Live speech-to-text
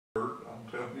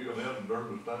you can have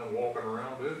during the time walking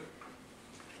around it.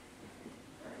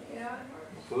 Yeah.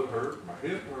 My foot hurt, my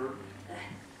hip hurt.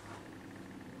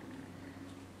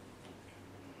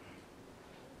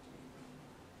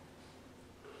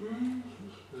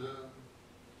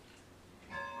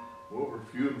 Well, we're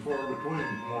few and far between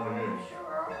this morning,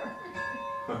 Sure.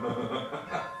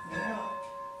 Yeah,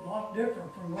 a lot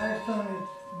different from last time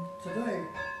it's today.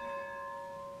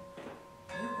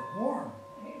 It was warm.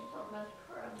 Here's something that's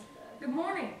crud today. Good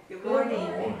morning. Good ain't morning. we?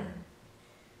 Morning.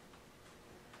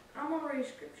 I'm going to read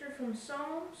scripture from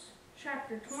Psalms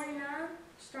chapter 29,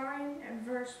 starting at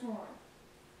verse 1.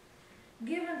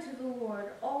 Give unto the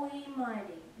Lord, all ye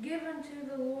mighty, give unto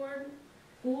the Lord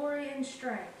glory and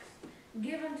strength.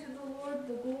 Give unto the Lord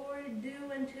the glory due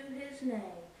unto his name.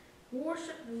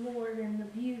 Worship the Lord in the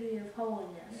beauty of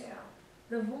holiness. Yeah.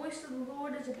 The voice of the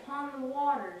Lord is upon the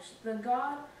waters. The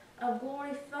God of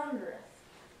glory thundereth.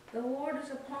 The Lord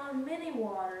is upon many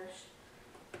waters.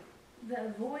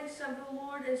 The voice of the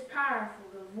Lord is powerful.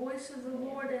 The voice of the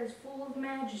Lord is full of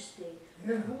majesty.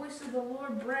 The voice of the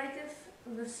Lord breaketh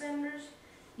the cinders.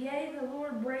 Yea, the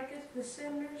Lord breaketh the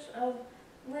cinders of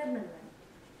Lebanon.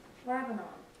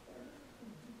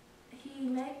 He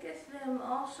maketh them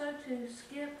also to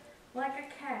skip like a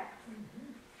calf.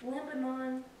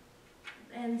 Lebanon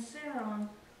and Saron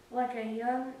like a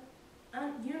young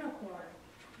unicorn.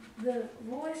 The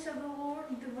voice of the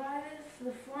Lord divideth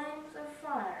the flames of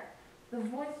fire. The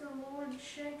voice of the Lord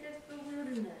shaketh the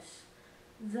wilderness.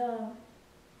 The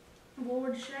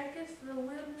Lord shaketh the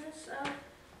wilderness of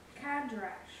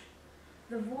Kadrash.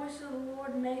 The voice of the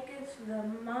Lord maketh the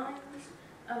mines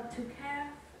to calf,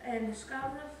 and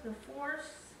discovereth the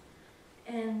forests,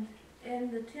 and in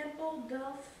the temple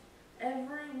doth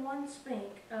every one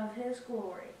speak of his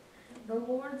glory. The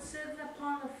Lord sitteth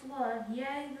upon the flood,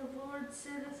 yea, the Lord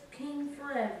sitteth king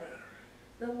forever.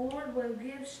 The Lord will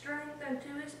give strength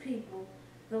unto his people.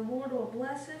 The Lord will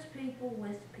bless his people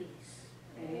with peace.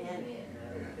 Amen.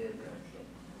 That was good.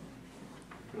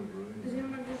 Good rain. Does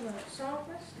anybody have a song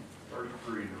list?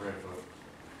 33 in the red book.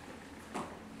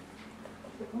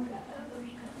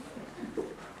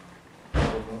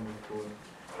 All numbers for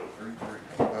 33.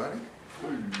 Hey, buddy.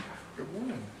 Good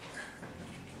morning.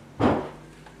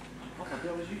 Oh,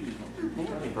 that was you. Good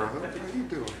morning, brother. How you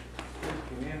doing?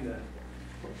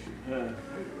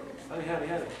 Hey, howdy.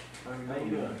 How you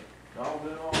doing? All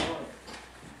good, all right.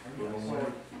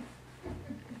 it.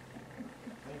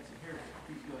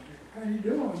 How you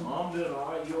doing? I'm doing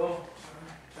all right, you all?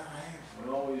 We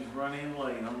always run in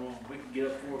late. We can get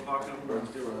up 4 o'clock in the morning,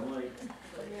 still run late.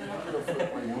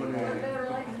 Better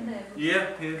late than never. Yeah.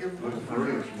 Looking for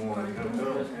this morning, how come?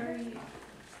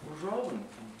 Where's Robin?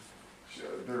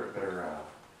 They're Good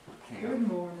camp.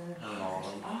 morning.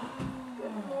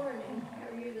 Good morning.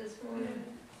 How are you this morning?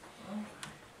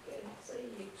 Good to see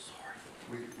you.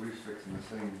 We was fixing to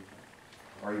sing,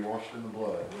 Are You Washed in the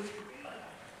Blood?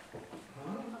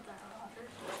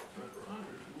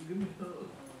 Give me a hug.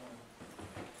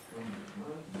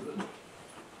 Mine's good.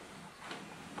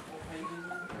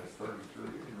 That's 33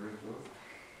 in the red book.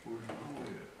 Where's the boy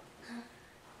at?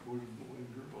 Where's the boy and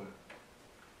girl at?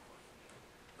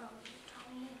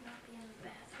 Tommy might be in the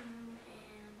bathroom,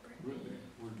 and Brittany,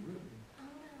 where's Brittany? I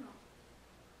don't know.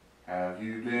 Have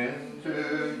you been to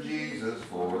Jesus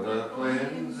for the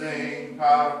cleansing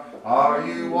power? Are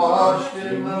you washed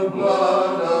in the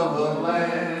blood of the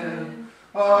Lamb?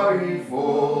 Are you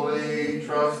fully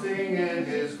trusting in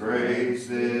His grace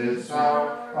this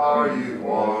hour? Are you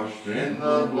washed in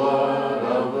the blood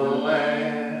of the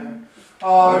Lamb?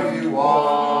 Are you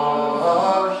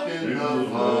washed in the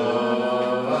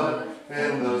blood,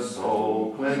 in the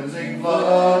soul cleansing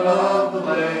blood of the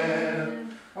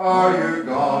Lamb? Are your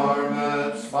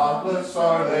garments spotless?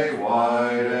 Are they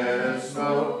white as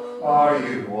snow? Are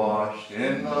you washed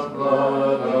in the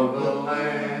blood of the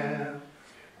Lamb?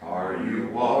 Are you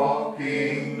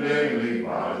walking daily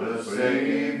by the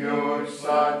Savior's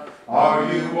side? Are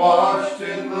you washed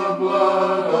in the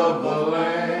blood of the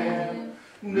Lamb?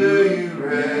 Do you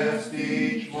rest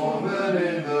each moment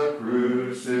in the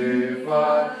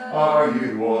crucified? Are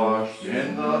you washed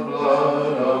in the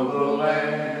blood of the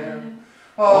Lamb?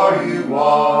 Are you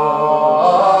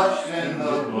washed in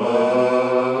the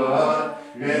blood,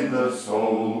 in the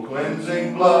soul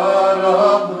cleansing blood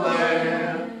of the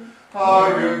Lamb?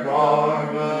 Are your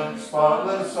garments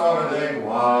spotless? Are they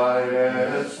white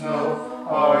as snow?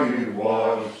 Are you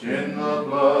washed in the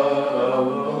blood of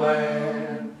the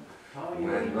Lamb?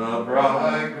 When the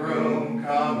bridegroom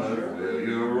cometh, will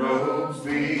your robes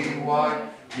be white,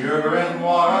 pure and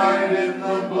white in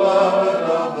the blood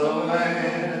of the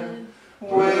Lamb?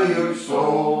 Will your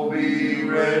soul be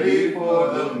ready ready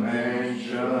for the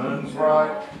mansions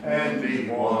bright, and be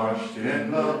washed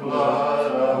in the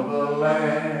blood of the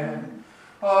Lamb.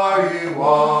 Are you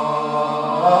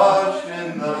washed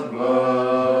in the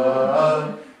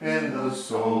blood, in the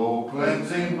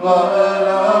soul-cleansing blood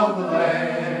of the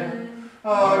Lamb?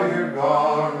 Are your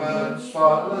garments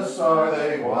spotless? Are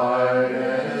they white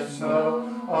as snow?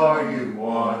 Are you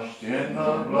washed in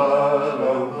the blood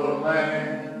of the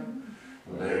Lamb?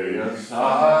 Lay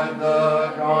aside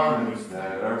the garments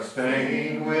that are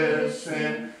stained with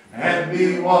sin, and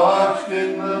be washed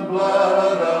in the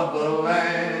blood of the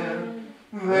Lamb.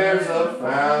 There's a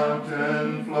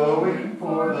fountain flowing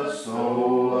for the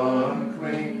soul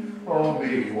unclean. Oh,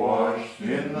 be washed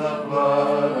in the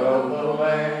blood of the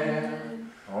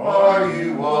Lamb. Are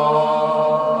you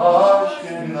washed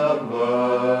in the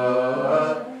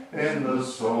blood, in the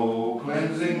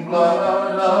soul-cleansing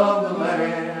blood of the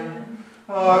Lamb?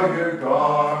 Are your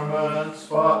garments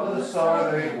spotless?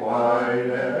 Are they white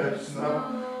as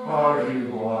snow? Are you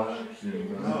washed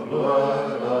in the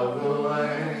blood of the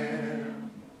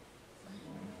Lamb?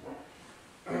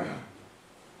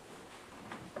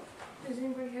 Does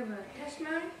anybody have a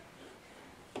testimony?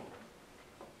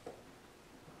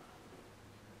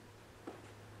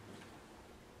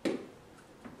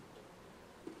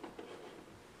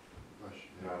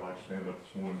 I'd like to stand up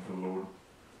this morning for the Lord.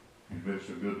 He's been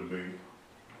so good to me.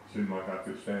 Seemed like I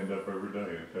could stand up every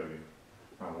day and tell you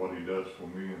what he does for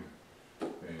me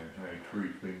and how he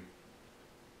treats me.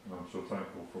 I'm so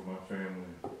thankful for my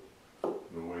family,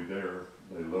 the way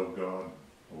they love God,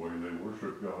 the way they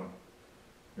worship God,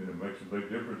 and it makes a big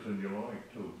difference in your life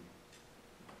too.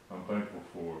 I'm thankful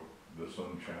for the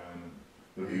sunshine and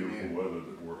the beautiful weather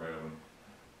that we're having.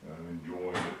 I'm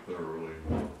enjoying it thoroughly.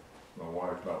 My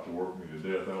wife's about to work me to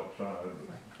death outside,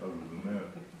 but other than that,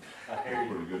 it's a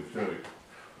pretty good shake.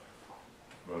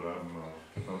 But I'm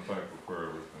thankful for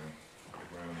everything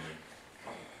around me.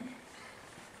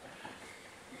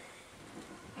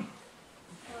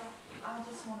 Well, I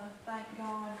just want to thank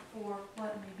God for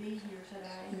letting me be here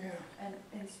today. Yeah.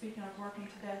 And speaking of working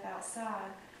to death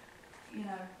outside, you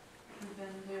know, we've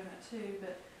been doing it too,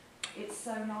 but it's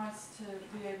so nice to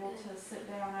be able to sit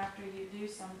down after you do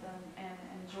something and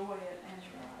enjoy it. And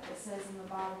it says in the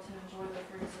Bible to enjoy the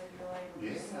fruits of your labor.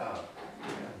 Yeah. So,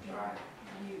 right.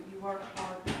 You work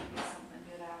hard and you get something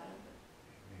good out of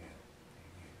it.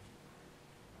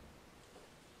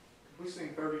 Could we sing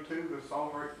 32, the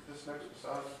song right just next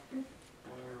beside us, when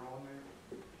we were on there?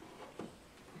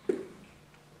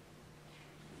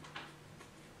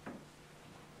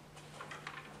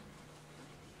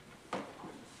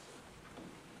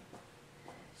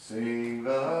 Sing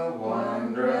the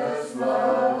wondrous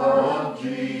love of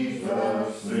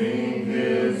Jesus, sing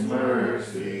his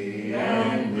mercy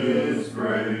and his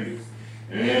grace.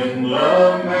 In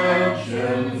the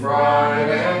mansions bright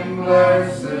and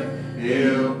blessed,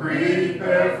 he'll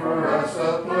prepare for us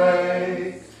a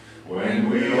place. When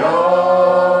we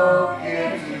all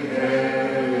get to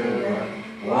heaven,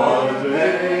 what a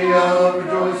day of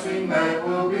rejoicing that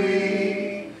will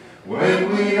be. When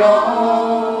we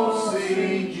all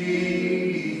see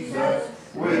Jesus,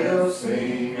 we'll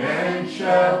sing and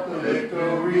shout the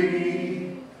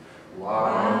victory.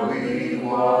 While we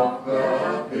walk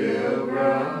the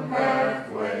pilgrim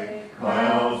pathway,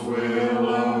 clouds will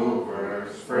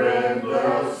overspread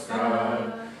the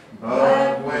sky.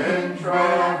 But when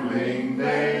traveling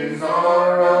days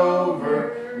are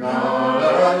over, not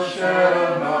a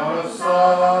shadow, not a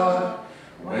sigh.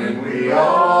 When we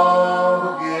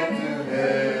all get to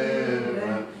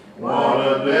heaven, what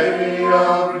a day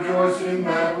of rejoicing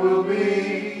that will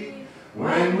be.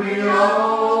 When we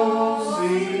all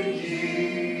see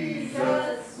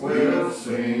Jesus, we'll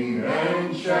sing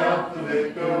and shout the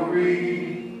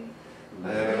victory.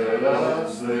 Let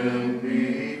us then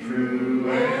be true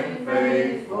and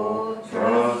faithful,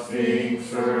 trusting,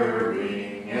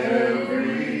 serving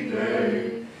every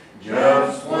day.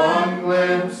 Just one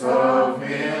glimpse of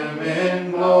him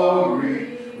in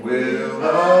glory will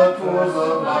the toils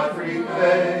of life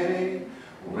repay.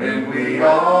 When we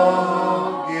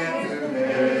all get to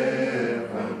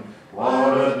heaven,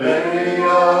 what a day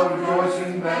of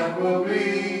rejoicing that will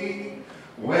be.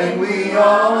 When we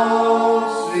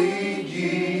all see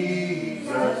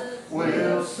Jesus,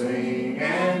 we'll sing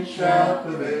and shout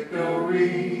the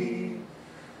victory.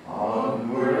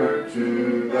 Onward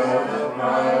to the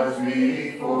prize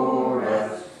before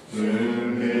us,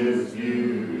 soon his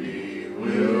beauty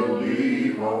will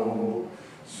behold.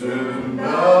 Soon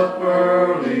the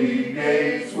pearly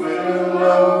gates will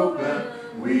open,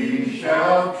 we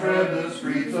shall tread the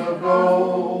streets of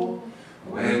gold.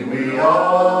 When we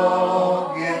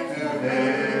all get to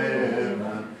heaven,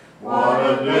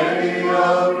 a day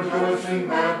of rejoicing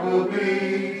that will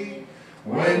be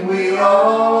when we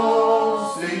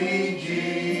all see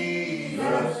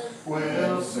Jesus.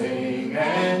 We'll sing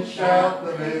and shout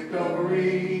the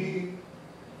victory.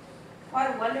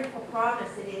 What a wonderful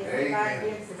promise it is that God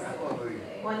gives us. Hallelujah.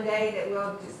 One day that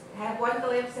we'll just have one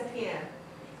glimpse of Him,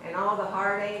 and all the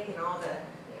heartache and all the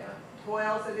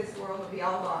toils of this world will be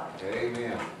all lost.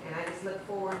 Amen. And I just look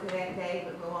forward to that day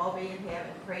when we'll all be in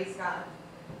heaven. Praise God.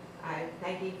 I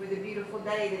thank Him for the beautiful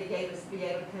day that He gave us to be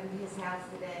able to come to His house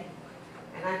today.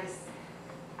 And I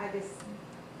just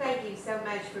thank Him so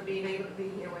much for being able to be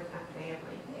here with my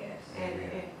family. Yes.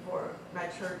 And for my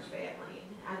church family.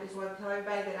 I just want to tell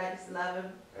everybody that I just love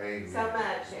them Amen. so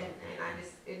much, and I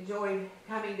just enjoy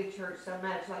coming to church so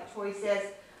much. Like Troy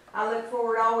says, I look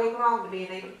forward all week long to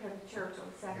being able to come to church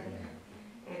on Saturday.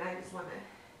 And I just want to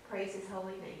praise His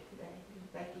holy name today.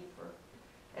 And thank you for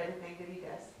everything that He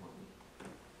does for me.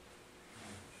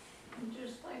 And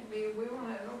just think, we won't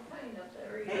have no pain up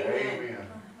there either. Amen.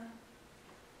 Amen.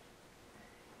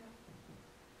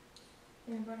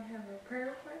 Anybody have a prayer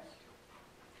request?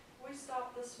 We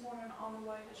stopped this morning on the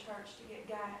way to church to get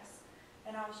gas,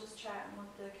 and I was just chatting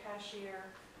with the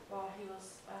cashier while he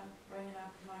was bringing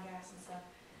up my gas and stuff.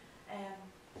 And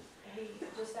he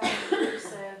just out of the blue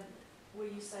said, "Will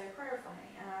you say a prayer for me?"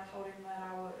 And I told him that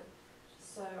I would.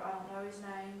 So I don't know his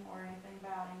name or anything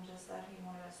about him, just that he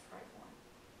wanted us to pray for him.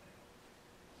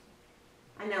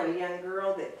 I know a young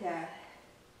girl that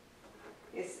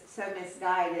is so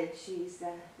misguided. She's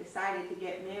decided to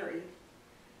get married,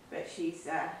 but she's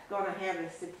going to have a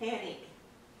satanic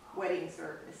wedding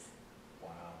service. Wow.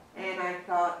 And I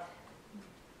thought,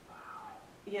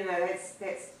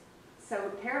 that's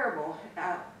so terrible.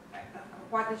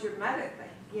 What does your mother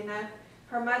think?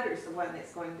 Her mother's the one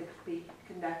that's going to be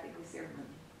conducting the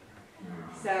ceremony.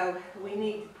 So we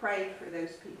need to pray for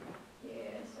those people.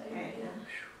 Yes, amen. And,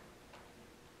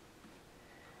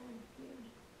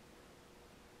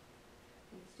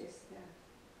 it's just,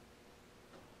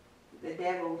 the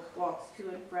devil walks to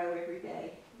and fro every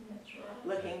day, That's right.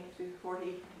 looking for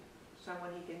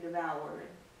someone he can devour. And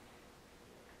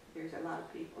there's a lot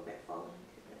of people that fall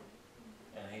into that.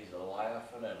 And he's a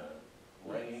laughing and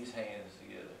wringing his hands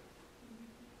together.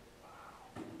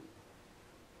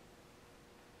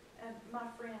 And my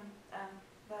friend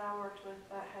that I worked with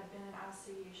that had been in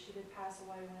ICU, she did pass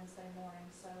away Wednesday morning,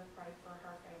 so pray for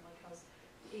her family, because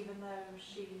even though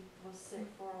she was sick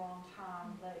for a long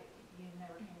time, you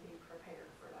never can be prepared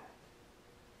for that.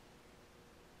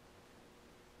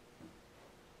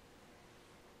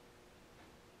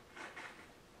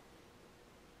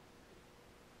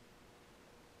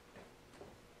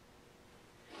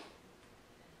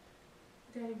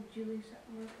 Daddy, would you lead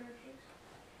something real prayer, please?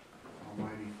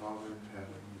 Almighty Father in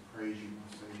heaven, we praise you, my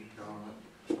Savior God.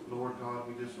 Lord God,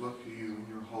 we just look to you in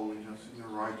your holiness and your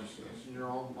righteousness and your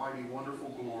almighty wonderful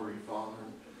glory, Father.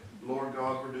 Lord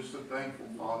God, we're just so thankful,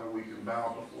 Father, we can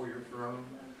bow before your throne.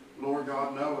 Lord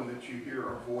God, knowing that you hear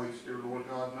our voice, dear Lord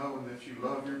God, knowing that you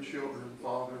love your children,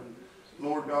 Father.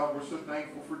 Lord God, we're so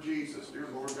thankful for Jesus, dear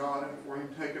Lord God, and for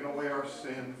him taking away our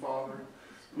sin, Father.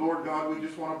 Lord God, we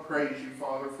just want to praise you,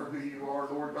 Father, for who you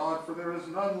are, Lord God, for there is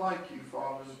none like you,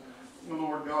 Father.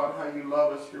 Lord God, how you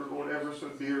love us, dear Lord, ever so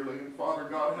dearly. And Father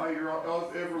God, how you're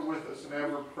ever with us and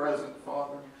ever present,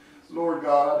 Father. Lord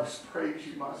God, I just praise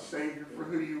you, my Savior, for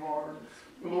who you are.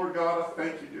 Lord God, I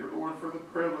thank you, dear Lord, for the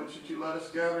privilege that you let us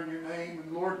gather in your name.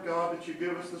 And Lord God, that you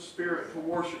give us the Spirit to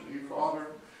worship you, Father.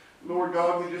 Lord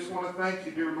God, we just want to thank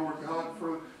you, dear Lord God,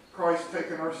 for Christ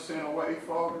taking our sin away,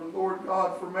 Father. Lord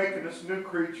God, for making us new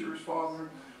creatures, Father.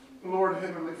 Lord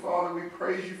Heavenly Father, we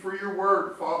praise you for your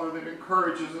word, Father, that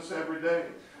encourages us every day.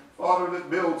 Father,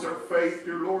 that builds our faith,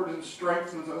 dear Lord, and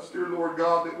strengthens us, dear Lord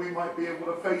God, that we might be able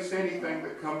to face anything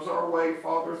that comes our way,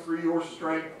 Father, through your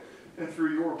strength and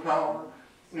through your power.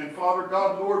 And Father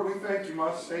God, Lord, we thank you,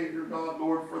 my Savior, God,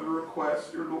 Lord, for the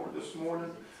request, dear Lord, this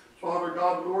morning. Father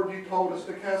God, Lord, you told us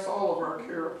to cast all of our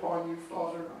care upon you,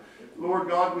 Father. Lord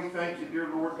God, we thank you, dear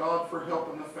Lord God, for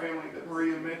helping the family that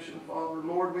Maria mentioned, Father.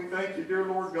 Lord, we thank you, dear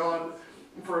Lord God,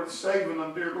 for saving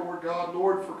them, dear Lord God.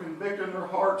 Lord, for convicting their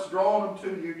hearts, drawing them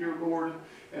to you, dear Lord,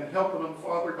 and helping them,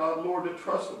 Father God, Lord, to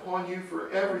trust upon you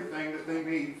for everything that they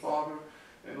need, Father.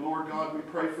 And Lord God, we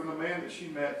pray for the man that she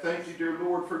met. Thank you, dear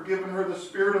Lord, for giving her the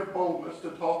spirit of boldness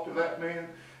to talk to that man.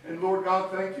 And Lord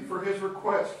God, thank you for his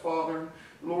request, Father.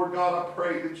 Lord God, I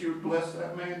pray that you would bless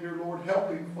that man, dear Lord. Help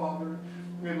him, Father.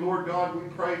 And Lord God, we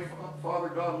pray, Father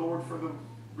God, Lord, for the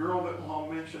girl that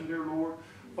Mom mentioned, dear Lord.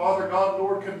 Father God,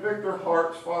 Lord, convict their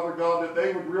hearts, Father God, that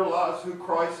they would realize who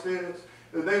Christ is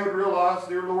that they would realize,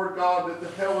 dear Lord God, that the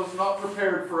hell is not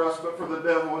prepared for us, but for the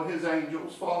devil and his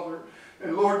angels, Father.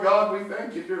 And Lord God, we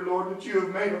thank you, dear Lord, that you have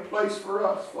made a place for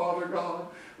us, Father God.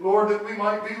 Lord, that we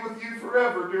might be with you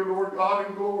forever, dear Lord God,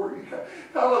 in glory.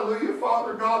 Hallelujah,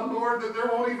 Father God, Lord, that there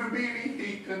won't even be any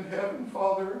heat in heaven,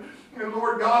 Father. And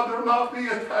Lord God, there will not be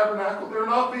a tabernacle, there will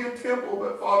not be a temple,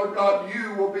 but Father God,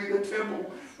 you will be the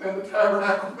temple and the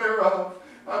tabernacle thereof.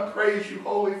 I praise you,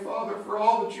 Holy Father, for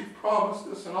all that you've promised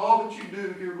us and all that you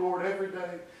do, dear Lord, every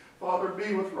day. Father,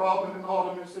 be with Robin and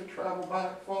Autumn as they travel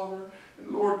back, Father.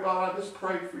 And Lord God, I just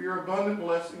pray for your abundant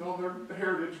blessing on their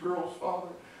Heritage girls, Father.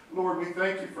 Lord, we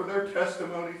thank you for their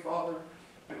testimony, Father.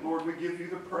 And Lord, we give you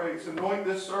the praise. Anoint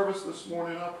this service this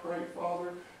morning, I pray,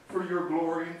 Father, for your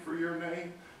glory and for your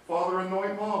name. Father,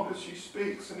 anoint Mom as she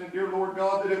speaks. And dear Lord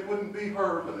God, that it wouldn't be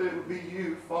her, but that it would be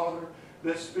you, Father,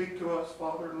 that speak to us,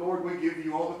 Father. Lord, we give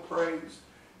you all the praise.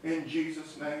 In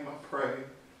Jesus' name I pray.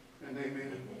 And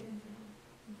amen.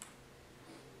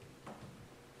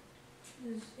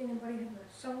 Does anybody have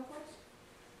a song list?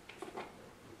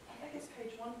 I think it's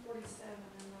page 147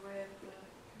 in the red book.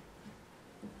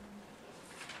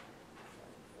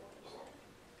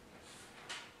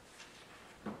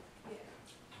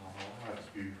 Oh, that's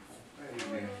beautiful.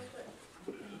 Amen.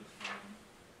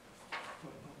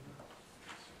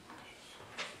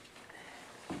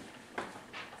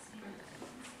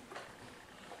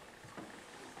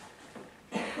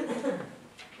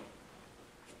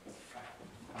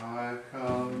 I've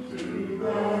come to the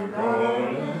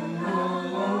garden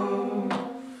alone.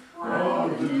 All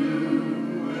the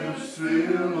dew is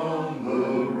still on the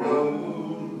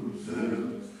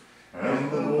roses,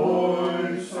 and the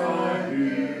voice I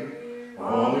hear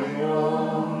falling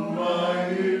on my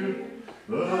ear,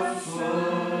 the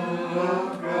Son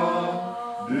of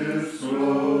God discloses,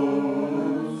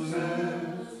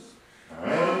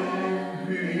 and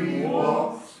he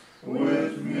walks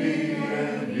with me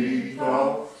and he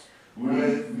talks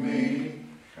with me,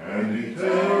 and he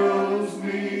tells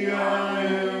me I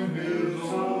am his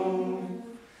own,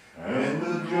 and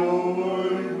the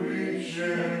joy we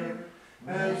share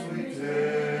as we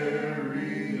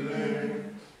tarry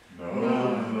there,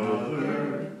 none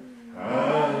other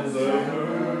has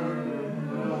ever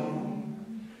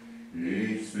known.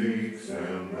 He speaks,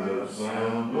 and the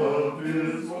sound of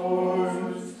his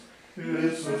voice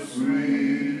is so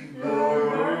sweet, the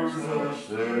birds hush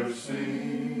their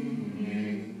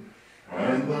singing,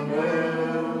 and the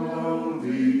melody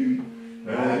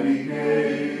that he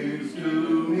gave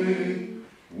to me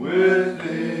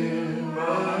within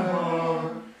my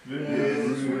heart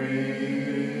is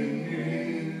ringing,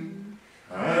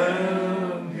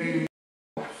 and he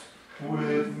talks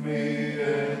with me,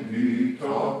 and he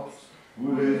talks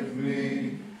with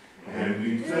me, and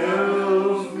he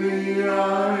tells me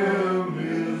I am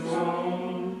his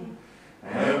own,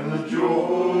 and the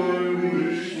joy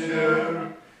we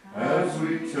share as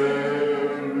we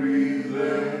tarry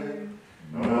there,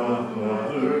 none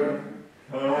other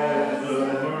has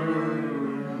ever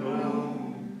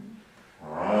known.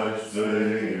 I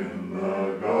stay in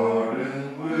the garden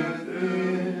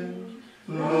within,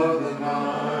 though the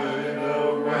night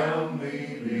around me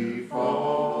be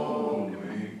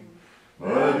falling,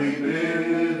 but he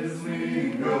bids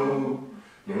me go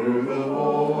through the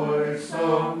voice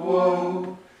of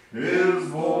woe. His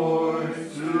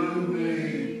voice to me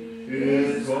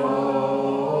is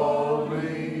calling,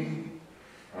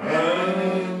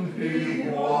 and he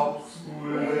walks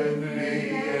with me,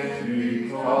 and he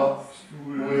talks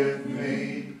with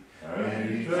me, and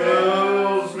he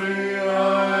tells me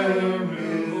I am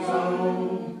his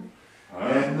own,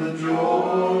 and the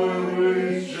joy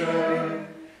we share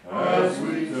as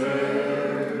we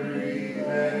tarry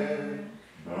there,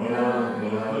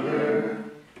 none other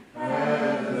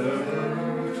has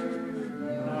ever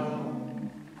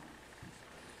known.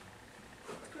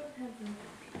 Let's go ahead and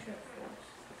check for us.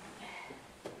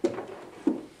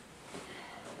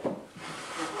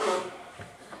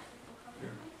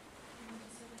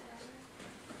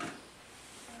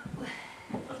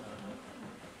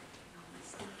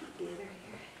 Stick it together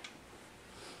here.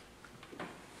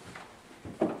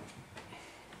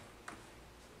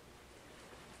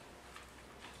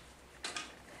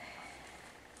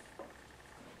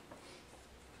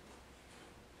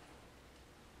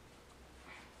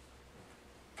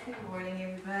 Good morning,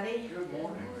 everybody. Good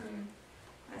morning.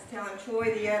 I was telling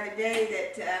Troy the other day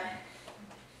that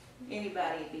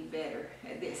anybody would be better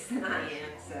at this than I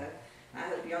am, so I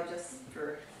hope y'all just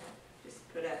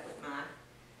put up with my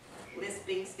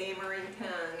lisping, stammering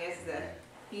tongue, as the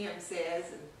hymn says,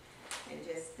 and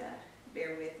just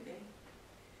bear with me.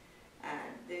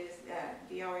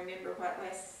 Do y'all remember what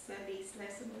last Sunday's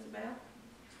lesson was about?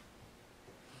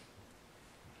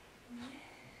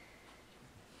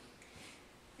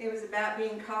 It was about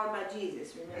being called by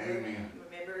Jesus, remember? Amen.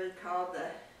 Remember he called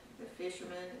the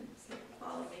fishermen and said,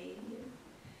 follow me,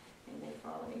 and they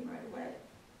followed him right away.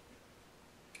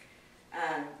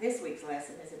 This week's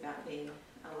lesson is about being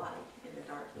a light in the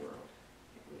dark world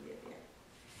that we live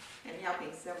in, and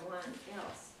helping someone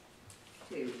else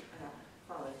to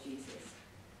follow Jesus.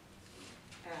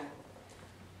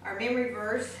 Our memory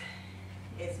verse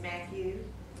is Matthew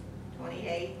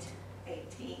 28,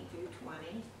 18 through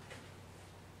 20.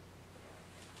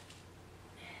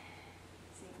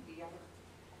 Do y'all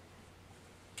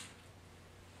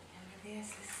remember this?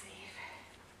 Let's see.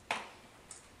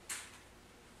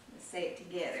 Let's say it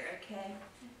together, okay?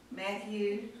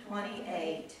 Matthew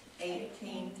 28,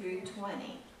 18 through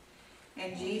 20.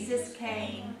 And Jesus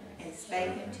came and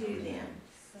spake unto them,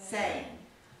 saying,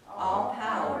 all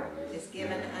power is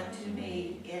given unto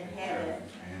me in heaven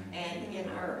and in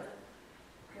earth.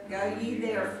 Go ye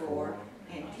therefore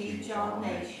and teach all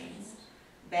nations,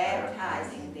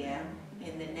 baptizing them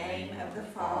in the name of the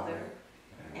Father,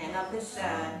 and of the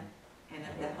Son, and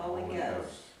of the Holy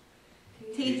Ghost,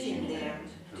 teaching them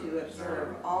to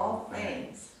observe all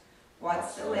things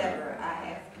whatsoever I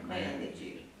have commanded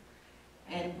you.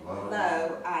 And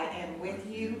lo, I am with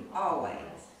you always,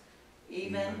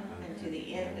 even unto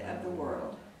the end of the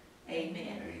world.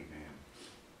 Amen. Amen.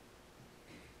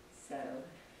 So,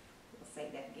 we'll say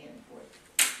that again before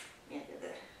the end of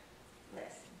the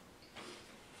lesson.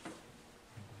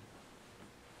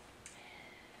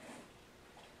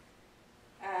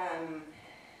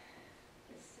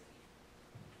 Let's see.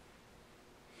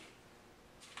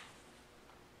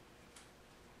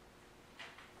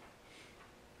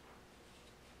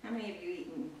 How many of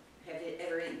you have you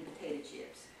ever eaten potato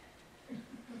chips?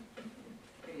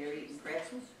 Have you ever eaten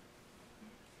pretzels?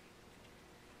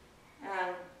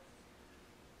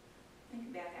 Think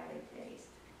about how they taste.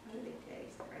 How do they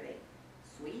taste? Are they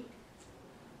sweet?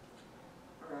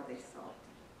 Or are they salty?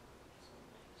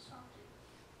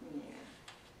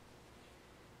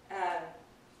 Yeah.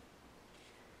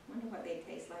 Wonder what they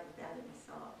taste like without any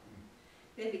salt.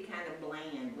 They'd be kind of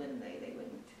bland, wouldn't they? They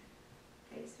wouldn't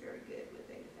taste very good with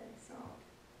any salt.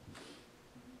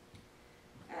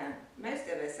 Most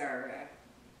of us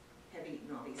have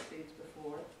eaten all these foods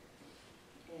before,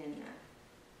 and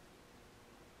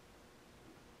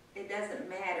it doesn't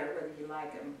matter whether you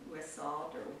like them with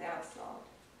salt or without salt.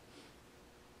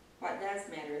 What does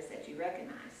matter is that you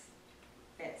recognize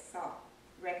that salt,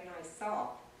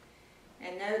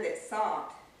 and know that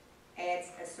salt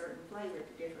adds a certain flavor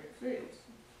to different foods.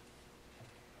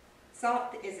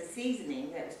 Salt is a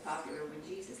seasoning that was popular when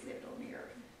Jesus lived on the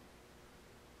earth.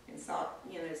 And salt,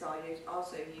 is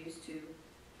also used to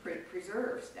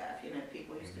preserve stuff.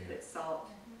 People used to put salt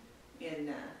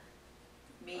in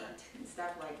meat and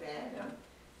stuff like that,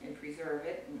 and preserve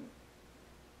it. And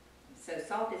so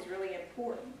salt is really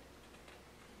important.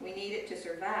 We need it to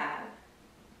survive.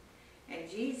 And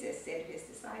Jesus said to his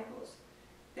disciples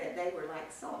that they were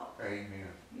like salt.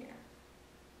 Amen. Yeah.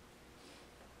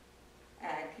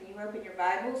 Can you open your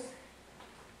Bibles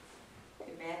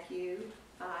to Matthew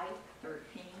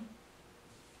 5:13?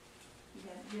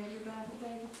 You have your Bible,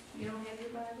 baby? You don't have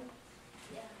your Bible?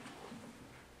 Yeah.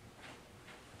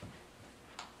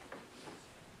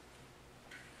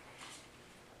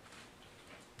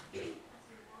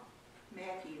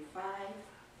 Matthew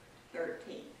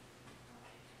 5:13.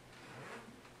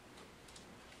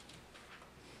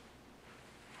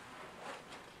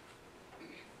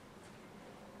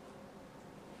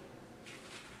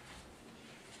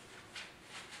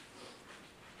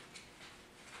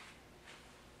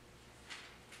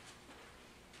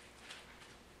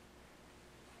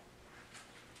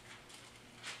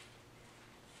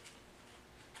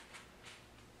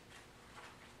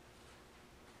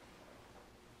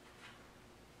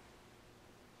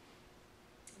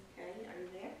 Okay, are you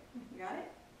there? You got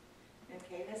it?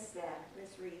 Okay, let's read.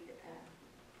 Let's read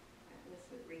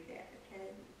that. Okay,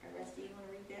 Rusty, you want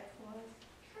to read that for us?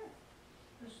 Sure.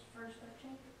 This is verse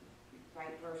 13.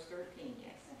 Right, verse 13.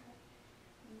 Yes.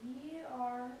 Ye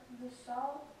are the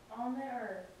salt on the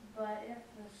earth, but if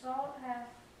the salt hath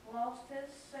lost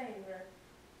its savor,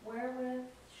 wherewith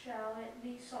shall it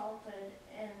be salted,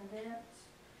 and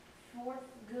thenceforth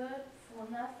good for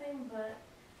nothing but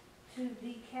to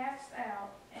be cast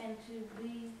out and to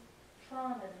be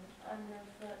trodden under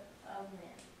foot of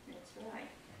men. That's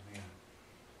right.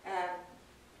 Amen.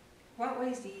 What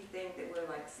ways do you think that we're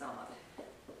like salt?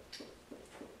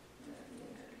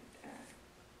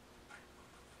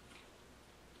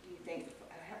 Do you think,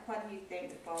 what do you think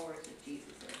the followers of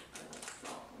Jesus are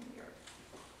salt on the earth?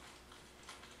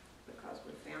 Because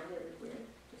we're found everywhere,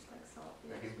 just like salt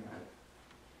is. Amen.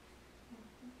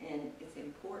 And it's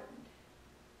important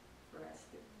for us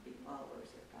to be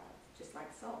followers of God, just like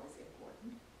salt is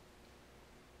important.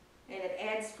 And it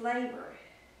adds flavor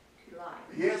to life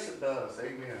Yes, it does.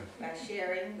 Amen. by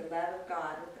sharing the love of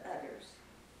God with others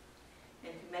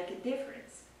and to make a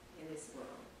difference in this world.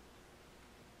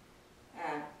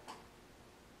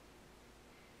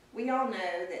 We all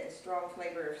know that the strong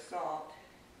flavor of salt,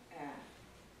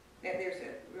 that there's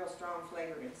a real strong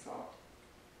flavor in salt.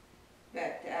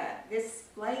 But this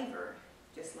flavor,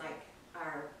 just like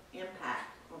our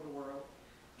impact on the world,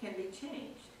 can be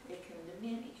changed. It can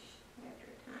diminish after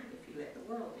a time if you let the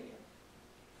world in.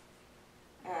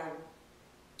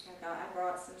 I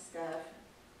brought some stuff.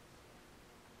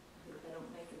 I hope I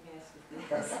don't make a mess with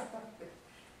this.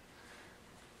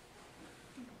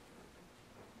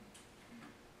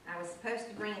 I was supposed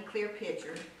to bring a clear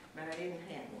picture, but I didn't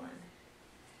have one.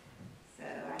 So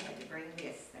I had to bring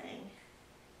this thing.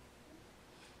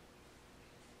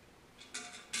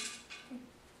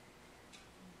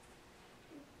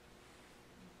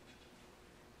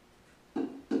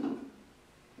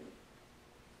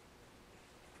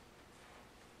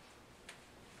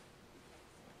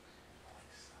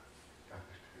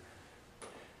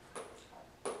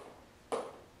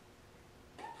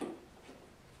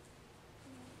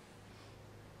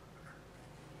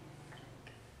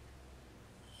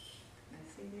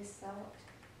 See this salt?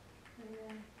 See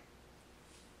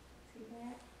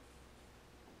that?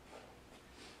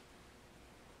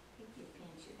 Take you a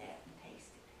pinch of that and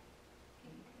taste it.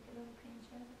 Can you take a little pinch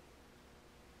of it?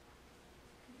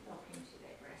 A little pinch of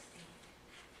that, Rusty.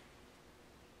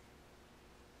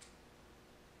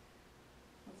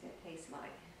 What's that taste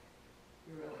like?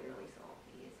 Really, really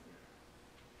salty, isn't it?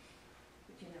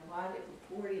 But you know what? It will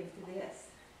pour into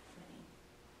this.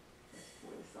 Let's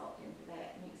pour the salt into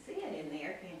that. And you can see it in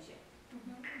there, can't you?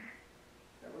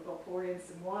 So we're going to pour in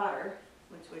some water,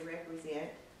 which would represent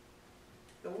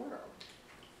the world.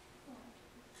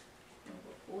 And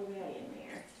we'll pour that in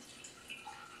there.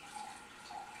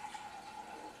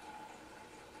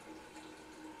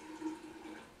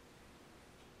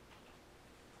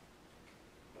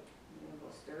 And then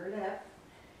we'll stir it up.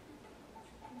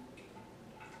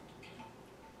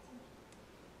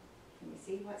 Can you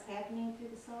see what's happening to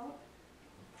the salt?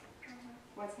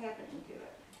 What's happening to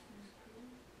it?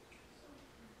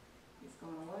 It's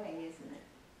going away, isn't it?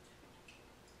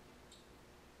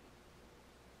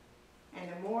 And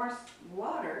the more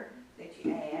water that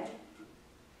you add,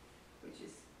 which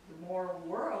is the more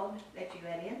world that you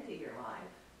let into your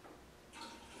life,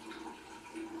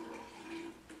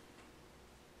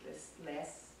 the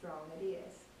less strong it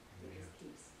is. It just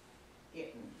keeps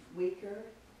getting weaker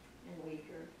and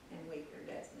weaker and weaker,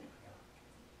 doesn't it?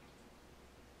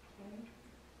 Okay.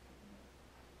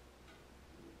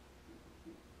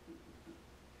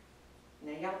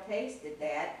 Now y'all tasted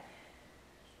that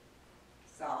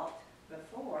salt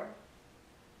before.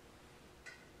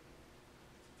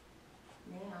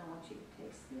 Now I want you to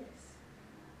taste this.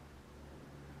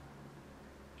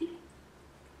 Isn't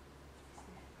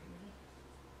that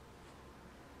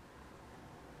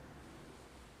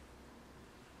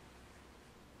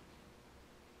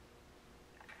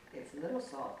pretty? It's a little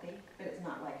salty, but it's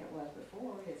not like it was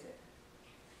before, is it?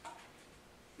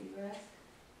 See, Russ?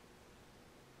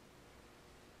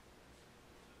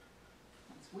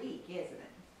 It's weak, isn't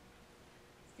it?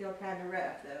 Still kind of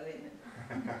rough, though, isn't it?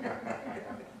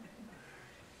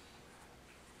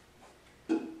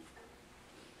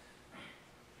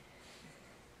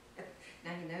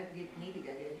 Now you know you need to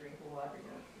go get a drink of water,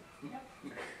 don't you? Yep.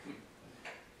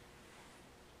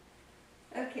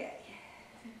 Okay.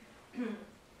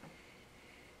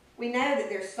 We know that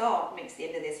there's salt mixed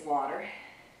into this water,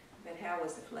 but how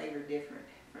was the flavor different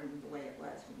from the way it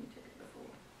was when you took it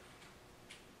before?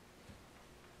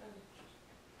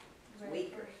 It's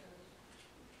weaker.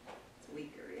 It's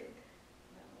weaker, isn't it?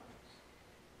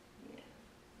 Yeah.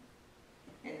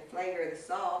 And the flavor of the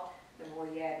salt, the more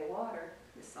you add the water,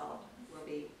 the salt will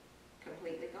be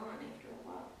completely gone after a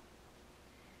while.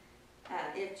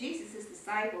 If Jesus'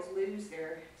 disciples lose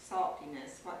their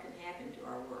saltiness, what can happen to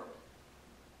our world?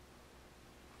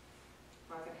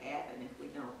 What could happen if we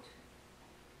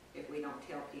don't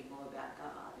tell people about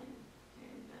God and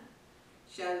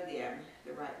show them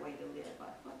the right way to live?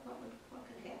 What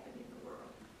could happen in the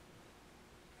world?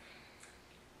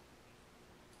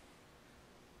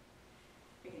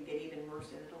 It could get even worse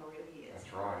than it already is.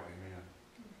 That's right,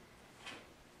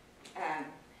 amen.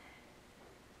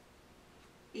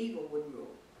 Evil would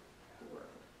rule the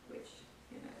world, which,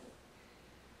 you know,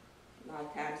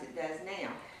 all times, it does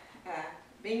now.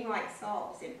 Being like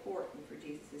salt is important for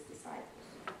Jesus' disciples.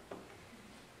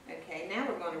 Okay, now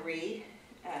we're going to read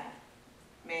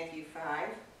Matthew 5,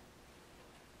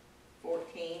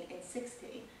 14 and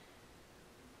 16.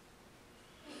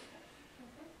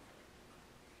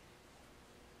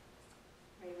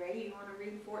 Are you ready? You want to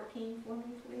read 14 for me,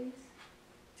 please?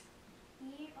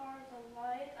 Ye are the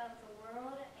light of the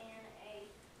world, and a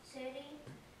city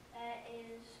that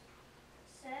is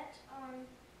set on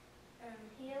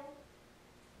hill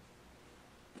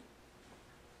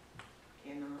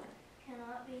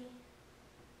cannot be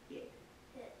Hid.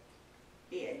 hid.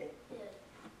 Hid. Hid.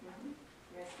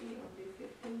 Rusty, you want to do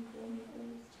 15 for me,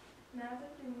 please? Neither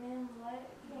do men light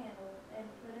a candle and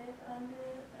put it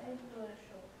under a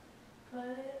bushel,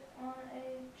 put it on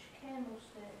a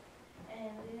candlestick,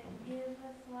 and it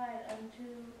giveth light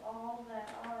unto all that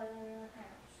are in the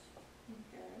house.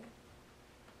 Okay.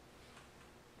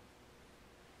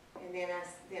 And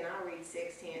then I'll read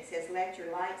 16. It says, let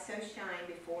your light so shine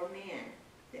before men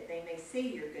that they may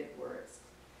see your good works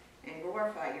and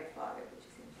glorify your Father which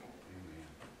is in heaven. Amen.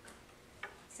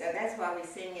 So that's why we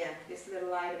sing, this little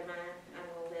light of mine, I'm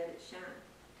going to let it shine.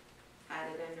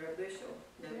 Hide it under a bushel.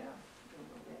 No, I'm going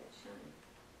to let it shine.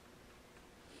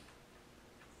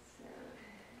 So,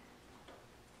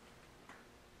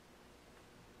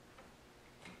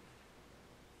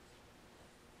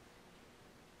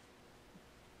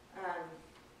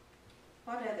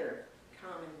 what other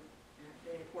common,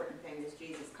 very important thing does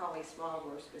Jesus call his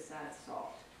followers besides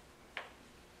salt?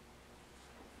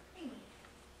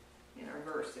 In our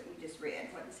verse that we just read,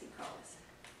 what does he call us?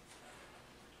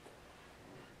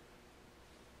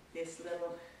 This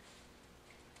little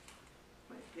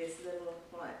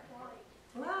what?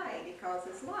 Light. Light. He calls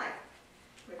us light.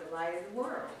 We're the light of the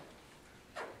world.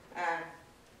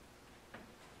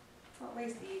 What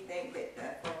ways do you think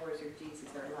that followers of Jesus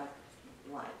are like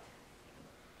light?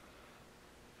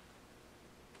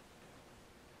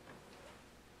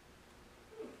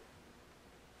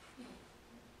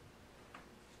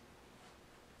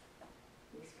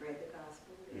 We spread the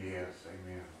gospel. Yes,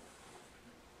 amen.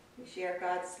 We share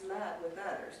God's love with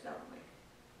others, don't we?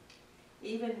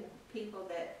 Even people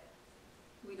that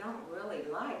we don't really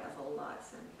like a whole lot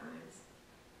sometimes,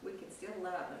 we can still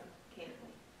love them, can't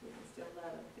we? We can still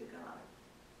love them through God.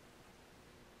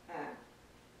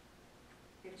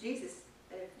 If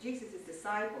Jesus'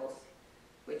 disciples,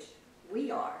 which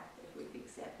we are, if we've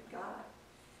accepted God,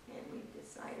 and we've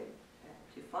decided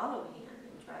to follow him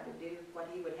and try to do what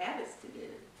he would have us to do,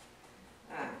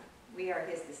 we are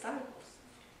his disciples.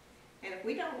 And if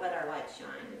we don't let our light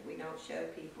shine, if we don't show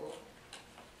people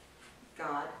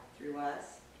God through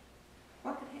us,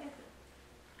 what could happen?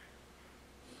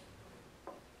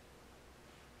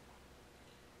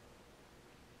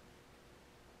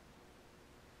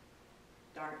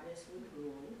 Darkness would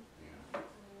rule, Yeah.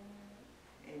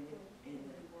 and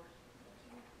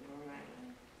all right.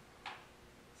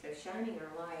 So shining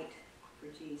our light for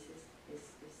Jesus is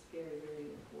very, very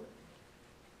important,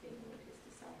 being one of his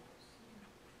disciples.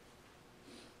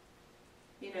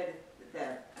 You know,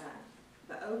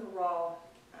 the overall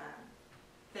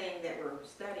thing that we're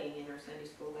studying in our Sunday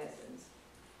school lessons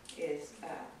is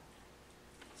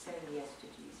saying yes to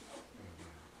Jesus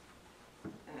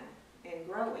and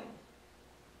growing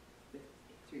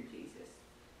through Jesus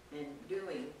and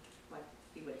doing what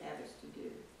he would have us to do.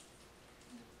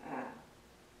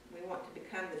 We want to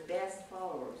become the best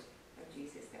followers of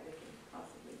Jesus that we can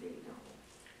possibly be, don't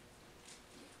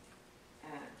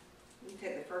we? We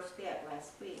took the first step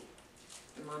last week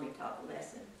when Mommy taught the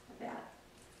lesson about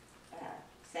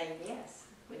saying yes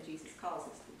when Jesus calls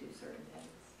us to do certain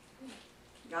things.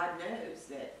 God knows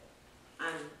that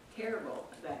I'm terrible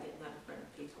about getting up in front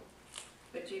of people.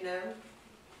 But you know,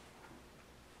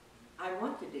 I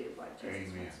want to do what Jesus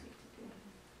Amen. wants me to do.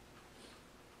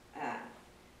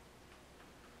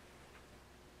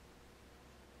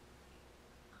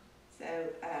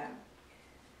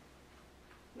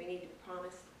 We need to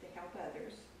promise to help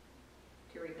others,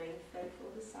 to remain faithful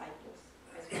disciples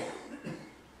as well.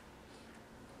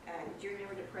 Did you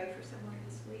remember to pray for someone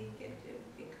this week and to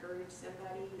encourage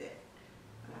somebody that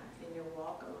in your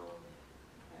walk along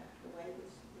the way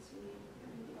this week? I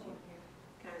mean, did you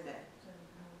kind of,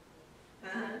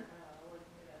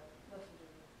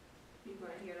 you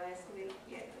weren't here last week?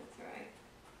 Yeah, that's right.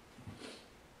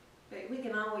 But we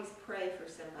can always pray for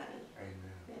somebody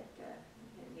Amen. that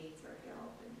needs our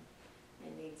help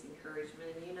and needs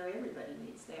encouragement. And you know, everybody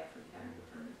needs that from time to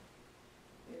time.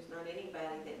 There's not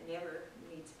anybody that never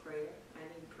needs prayer. I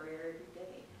need prayer every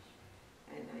day.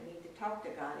 And I need to talk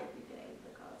to God every day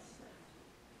because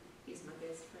he's my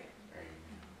best friend.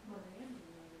 Amen.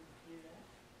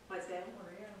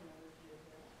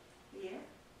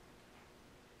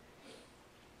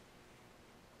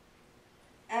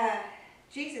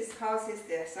 Jesus calls his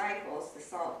disciples the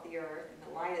salt of the earth and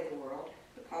the light of the world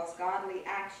because godly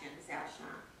actions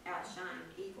outshine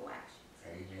evil actions.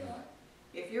 Amen.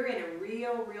 If you're in a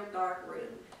real dark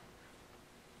room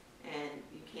and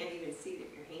you can't even see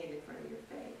your hand in front of your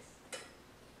face,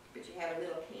 but you have a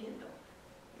little candle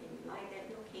and you light that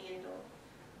little candle,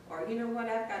 or you know what,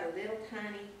 I've got a little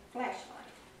tiny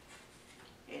flashlight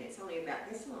and it's only about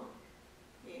this long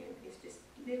and it's just a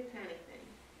little tiny thing.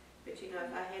 But you know,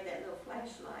 if I had that little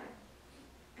flashlight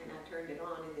and I turned it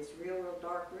on in this real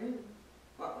dark room,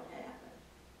 what would happen?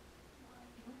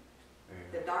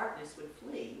 The darkness would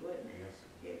flee, wouldn't it?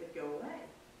 Yes. It would go away.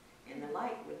 And the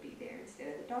light would be there instead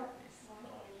of the darkness.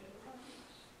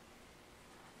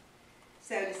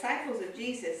 So disciples of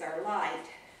Jesus are light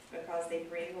because they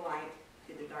bring light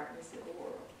to the darkness of the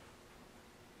world.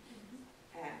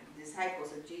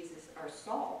 Disciples of Jesus are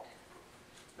salt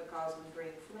because we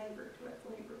bring flavor to a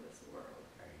flavorless world.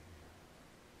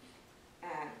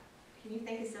 Can you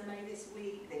think of somebody this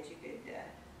week that you could,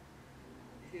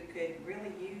 who could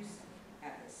really use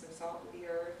some salt of the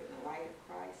earth and the light of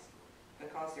Christ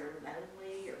because they're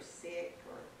lonely or sick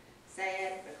or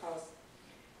sad,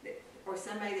 or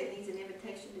somebody that needs an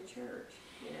invitation to church?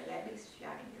 You know, that'd be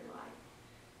shining your light.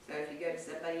 So if you go to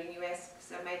somebody and you ask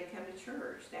somebody to come to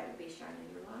church, that would be shining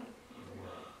your light in the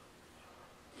world.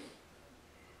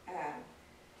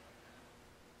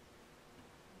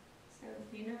 So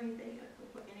do you know anything,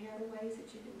 any other ways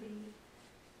that you can be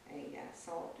a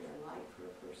salt or a light for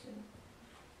a person?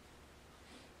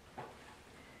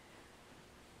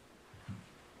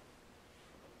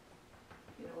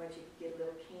 You know what, you could get a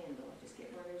little candle, just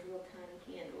get one of those little tiny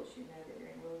candles, you know, that are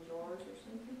in little jars or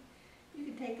something. You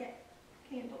could take that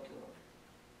candle to them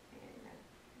and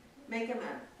make them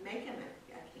a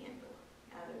candle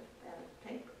out of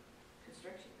paper,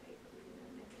 construction paper, you know,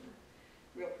 make them a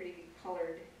real pretty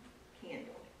colored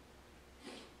candle.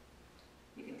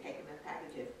 You can take them a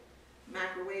package of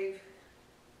microwave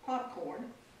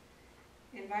popcorn,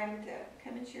 invite them to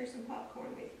come and share some popcorn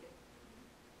with you.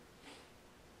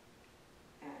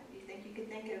 You think you could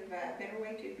think of a better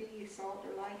way to be salt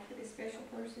or light for this special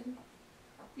person?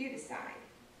 You decide.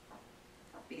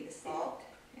 Be the salt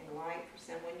and light for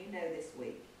someone you know this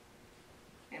week.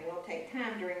 And we'll take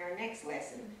time during our next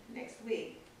lesson, next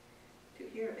week, to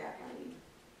hear about how you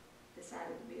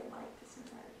decided to be a light to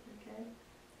somebody, okay?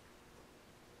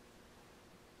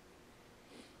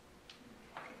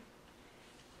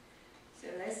 So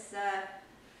let's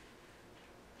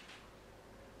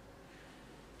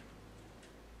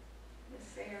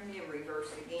say our memory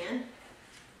verse again.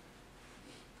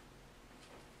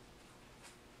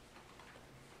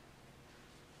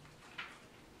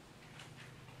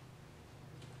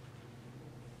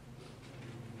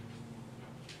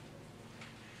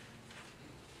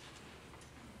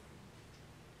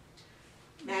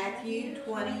 Matthew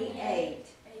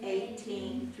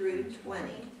 28:18 through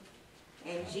 20.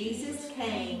 And Jesus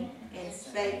came and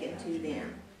spake unto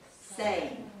them,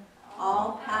 saying,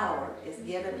 All power is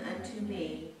given unto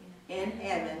me in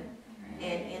heaven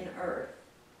and in earth.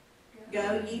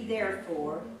 Go ye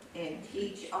therefore and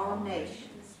teach all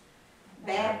nations,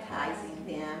 baptizing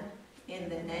them in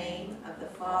the name of the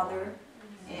Father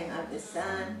and of the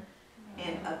Son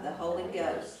and of the Holy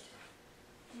Ghost,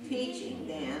 teaching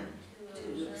them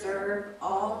to observe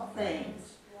all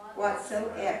things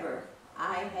whatsoever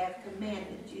I have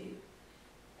commanded you.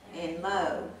 And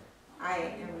lo, I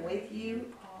am with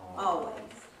you always,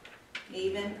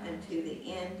 even unto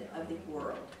the end of the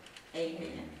world.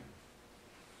 Amen.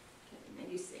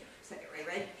 And you sing. Second,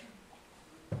 Ray.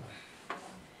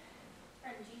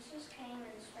 And Jesus came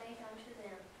and spake unto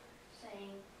them,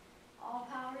 saying, All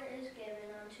power is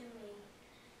given unto me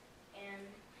in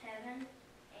heaven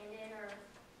and in earth.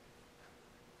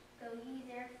 Go ye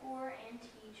therefore and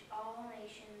teach all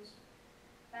nations,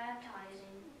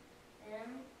 baptizing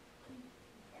them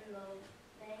in the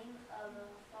name of the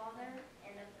Father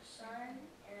and of the Son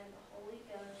and of the Holy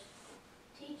Ghost,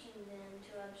 teaching them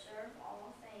to observe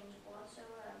all things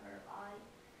whatsoever I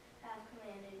have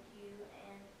commanded you,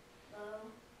 and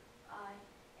lo, I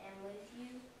am with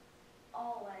you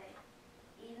always,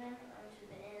 even unto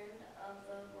the end of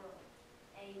the world.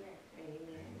 Amen.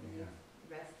 Amen.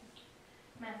 Rest.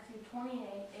 Matthew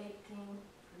 28:18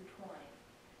 through 20.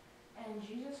 And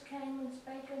Jesus came and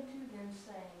spake unto them,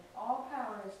 saying, All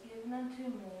power is given unto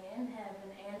me in heaven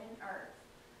and in earth.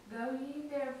 Go ye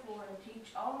therefore and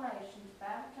teach all nations,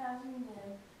 baptizing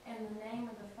them in the name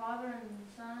of the Father and the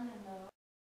Son and the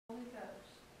Holy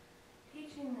Ghost,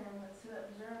 teaching them to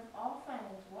observe all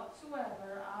things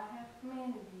whatsoever I have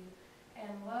commanded you.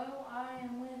 And lo, I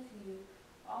am with you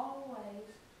always,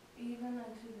 even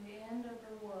unto the end of the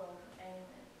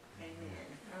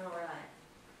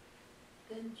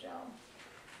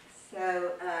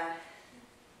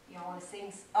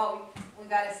Oh, we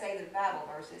gotta say the Bible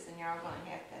verses, and y'all gonna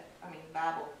have to,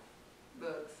 Bible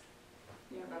books.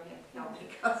 You're gonna have to help me,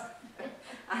 because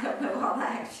I don't know all the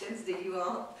actions, do you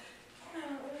all?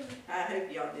 I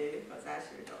hope y'all do, because I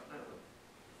sure don't know.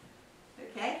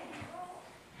 Okay?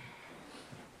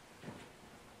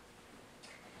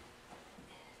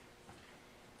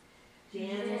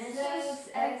 Genesis,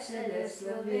 Exodus,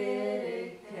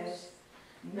 Leviticus,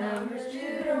 Numbers,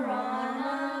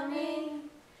 Deuteronomy,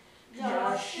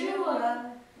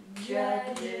 Joshua,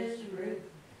 Judges, Ruth,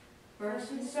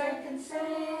 1st and 2nd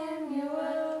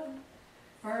Samuel,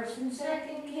 1st and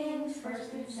 2nd Kings,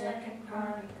 1st and 2nd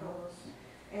Chronicles,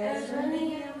 Ezra,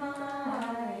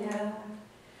 Nehemiah,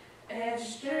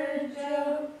 Esther,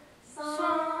 Job,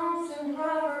 Psalms and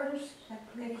Proverbs,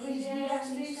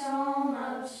 Ecclesiastes, Song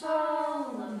of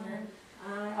Solomon,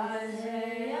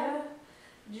 Isaiah,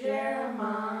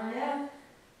 Jeremiah,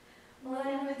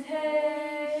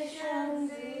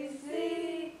 Lamentations,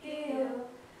 Ezekiel,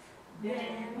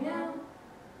 Daniel,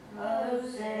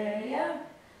 Hosea,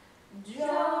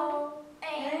 Joel,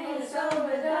 Amos,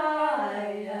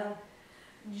 Obadiah,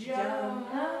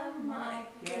 Jonah,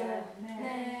 Micah,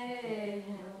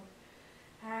 Nahum,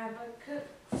 Habakkuk,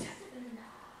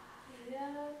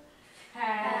 Zephaniah,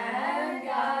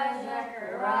 Haggai,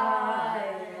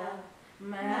 Zechariah,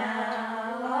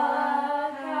 Malachi,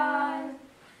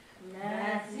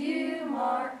 Matthew,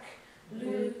 Mark,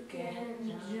 Luke,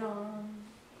 and John.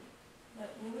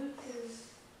 But Luke is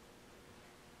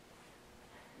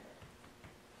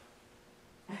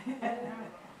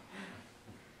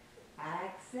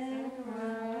Acts and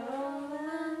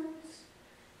Romans,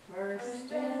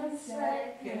 1st and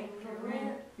 2nd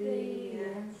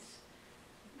Corinthians,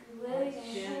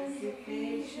 Galatians,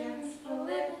 Ephesians,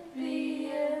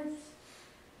 Philippians.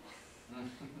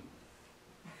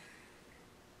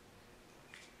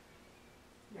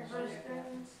 First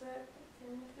and 2nd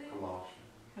Timothy,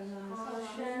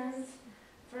 Colossians,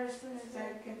 1st and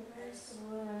 2nd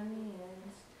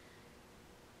Thessalonians,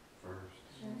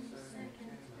 1st and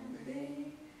 2nd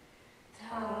Timothy,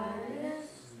 Titus,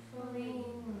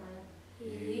 Philemon,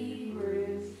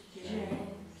 Hebrews,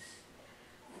 James,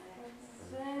 Acts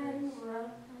and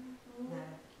Romans,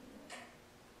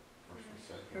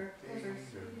 1st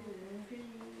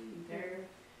Peter,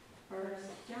 1st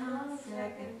John,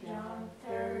 2nd John,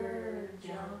 3rd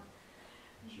John,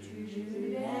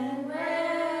 Jude and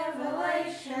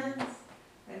Revelations.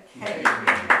 Okay.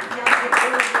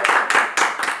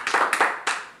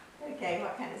 Okay,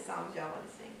 what kind of songs y'all want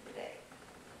to sing today?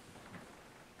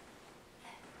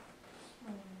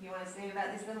 You want to sing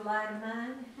about this little light of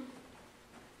mine?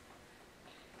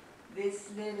 This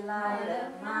little light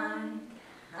of mine,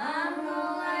 I'm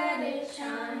gonna let it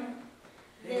shine.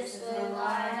 this little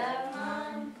light of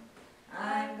mine,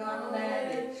 I'm gonna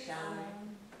let it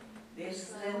shine.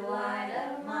 This little light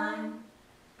of mine,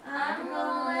 I'm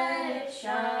gonna let it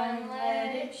shine,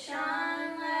 let it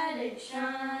shine, let it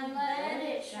shine, let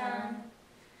it shine.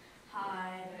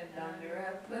 hide it under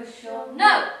a bushel.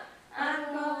 No!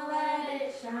 I'm gonna let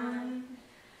it shine.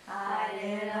 Hide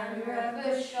it under a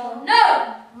bushel.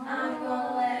 No! I'm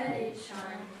gonna let it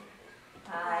shine.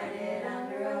 Hide it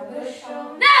under a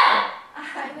bushel. No!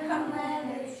 I'm gonna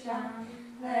let it shine.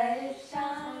 Let it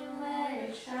shine, let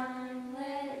it shine,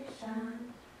 let it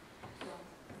shine.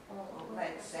 Won't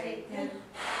let Satan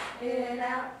it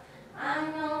out.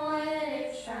 I'm gonna let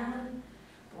it shine.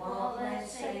 Won't let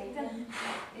Satan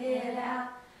it out.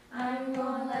 I'm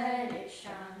gonna let it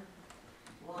shine.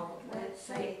 Won't let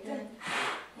Satan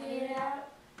Get out.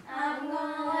 I'm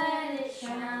gonna let it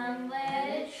shine, let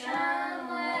it shine,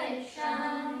 let it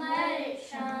shine, let it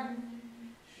shine.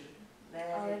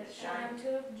 let it shine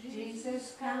till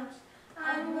Jesus comes.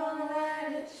 I'm gonna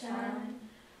let it shine.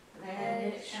 Let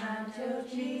it shine till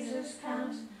Jesus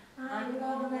comes. I'm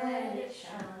gonna let it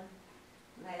shine.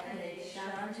 Let it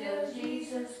shine till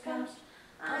Jesus comes.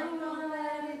 I'm gonna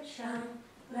let it shine.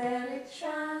 Let it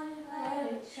shine,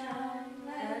 let it shine,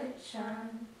 let it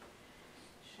shine.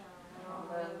 Shine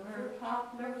all over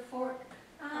Poplar Fork.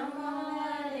 I'm gonna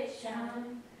let it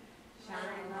shine.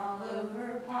 Shine all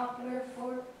over Poplar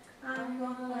Fork. I'm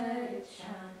gonna let it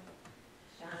shine.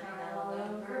 Shine all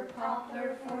over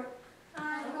Poplar Fork.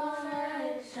 I'm gonna let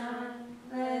it shine.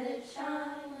 Let it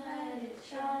shine, let it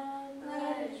shine,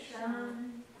 let it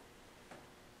shine.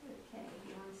 Okay,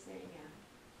 you want to sing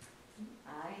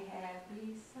I have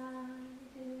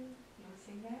decided. You want to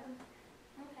sing that one?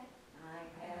 Okay. I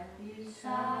have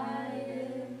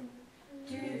decided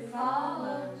to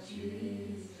follow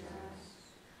Jesus.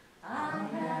 I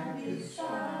have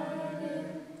decided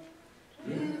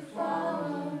to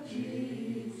follow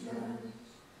Jesus.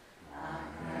 I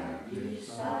have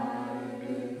decided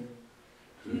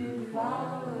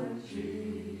follow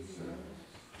Jesus.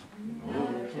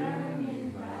 No turning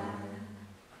back.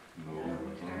 No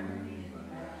turning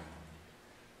back.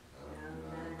 Come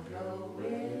and go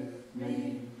with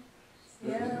me.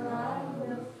 Still I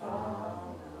will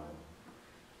follow.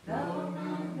 Come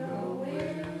and go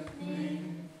with me.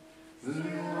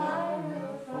 Still I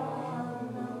will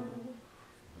follow.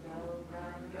 Come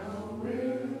and go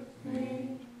with me.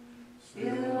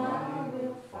 Still I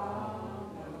will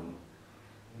follow.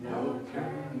 No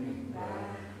turning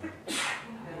back.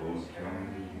 No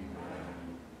turning back.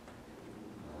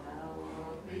 The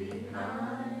world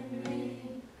behind me.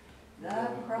 The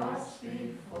cross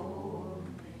before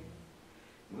me.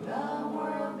 The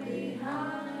world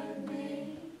behind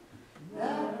me.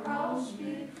 The cross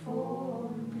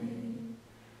before me.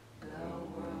 The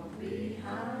world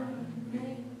behind me.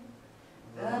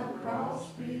 The cross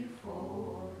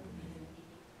before me.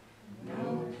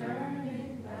 No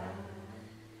turning back.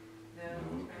 No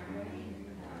turning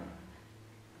back.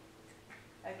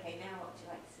 Okay, now what would you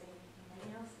like to sing?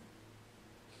 Anything else?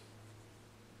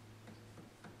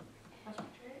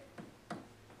 Okay.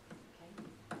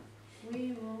 We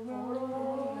will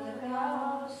roll the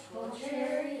gospel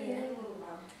chariot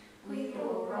along. We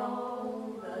will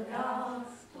roll the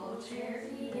gospel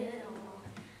chariot along.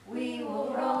 We will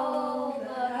roll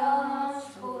the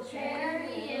gospel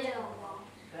chariot along.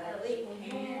 But we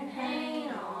can't hang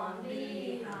on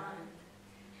behind.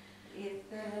 If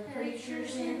the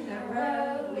preacher's in the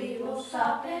road, we will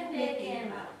stop and pick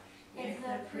him up. If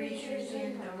the preacher's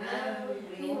in the road,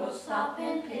 we will stop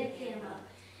and pick him up.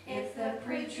 If the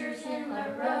preacher's in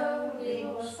the road, we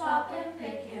will stop and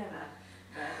pick him up.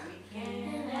 But we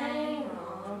can't hang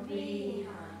on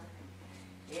behind.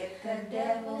 If the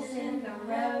devil's in the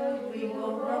road, we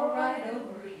will roll right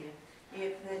over him.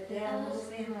 If the devil's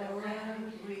in the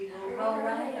road, we will roll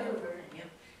right over him.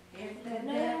 If the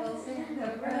devil's in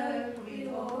the road, we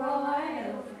will roll right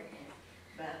over him.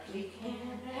 But we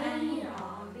can't hang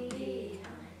on behind.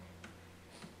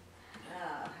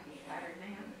 Are you tired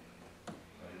now?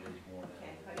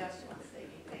 Okay, what else do you want to say?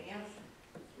 Anything else?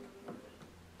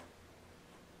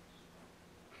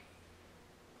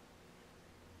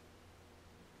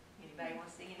 Anybody want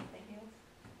to see anything else?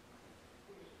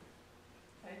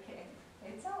 Okay,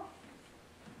 it's off.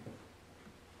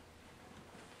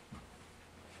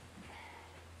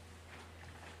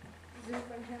 Does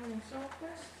anybody have any song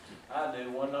requests? I do,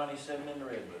 197 in the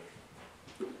red book.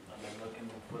 I've been looking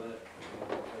for that.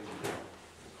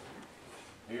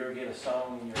 You ever get a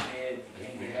song in your head, you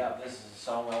can't get it out, this is a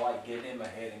song I like getting in my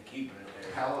head and keeping it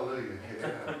there. Hallelujah,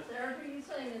 yeah. Sarah, you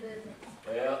sing it, isn't it?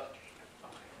 Well,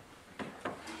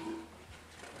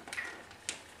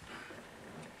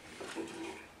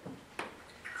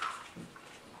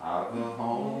 I've a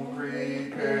home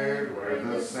prepared where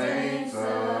the saints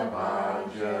abide,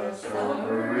 just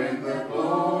over in the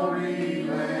glory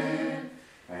land.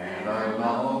 And I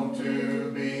long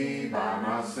to be by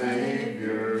my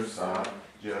Savior's side,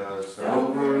 just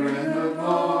over in the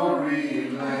glory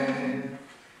land.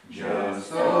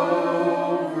 Just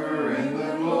over in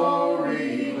the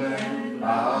glory land,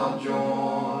 I'll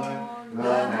join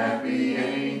the happy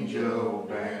angel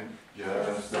band.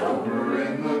 Just over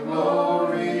in the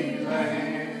glory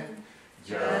land,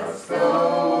 just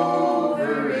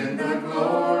over in the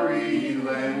glory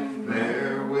land,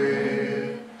 there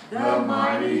with the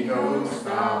mighty host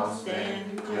I'll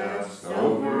stand. Just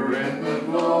over in the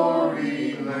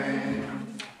glory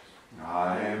land,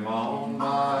 I am on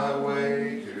my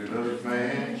way to those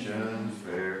mansions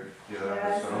fair.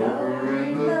 Just over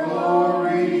in the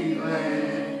glory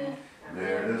land,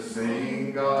 there to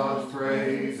sing God's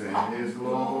praise and His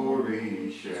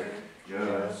glory share.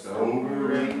 Just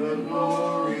over in the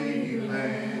glory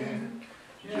land,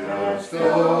 just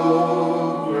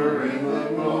over in the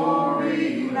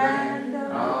glory land,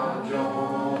 I'll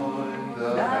join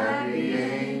the happy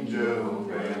angel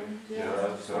band.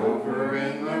 Just over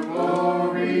in the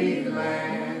glory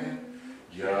land,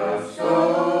 just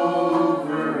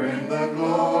over in the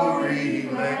glory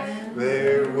land,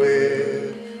 there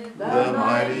with the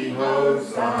mighty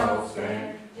hosts I'll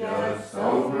stand. Just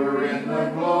over in the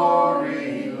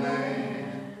glory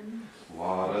land.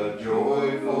 What a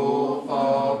joyful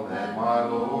thought that my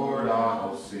Lord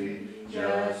I'll see,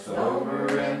 just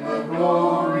over in the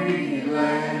glory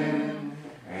land.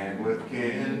 And with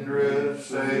kindred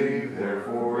saved there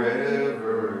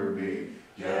forever be,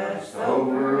 just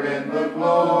over in the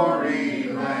glory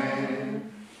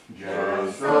land.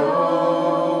 Just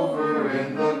over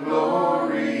in the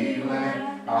glory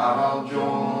land, I'll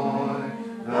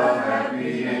join the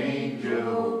happy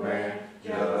angel band.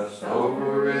 Just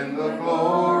over in the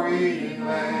glory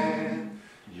land,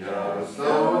 just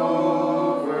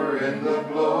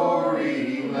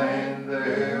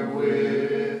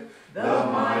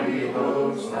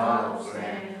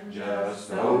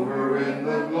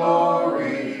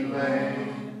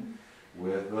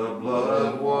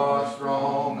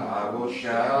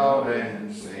shout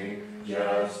and sing,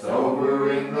 just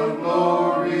over in the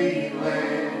glory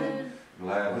land.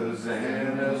 Glad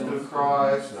hosannas to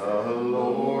Christ the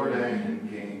Lord and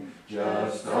King,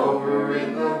 just over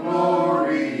in the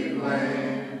glory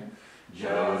land.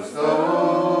 Just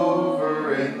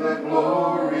over in the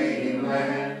glory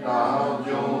land, I'll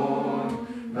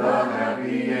join the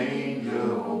happy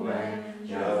angel band.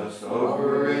 Just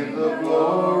over in the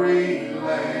glory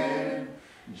land,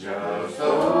 just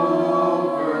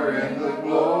over in the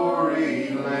glory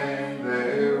land,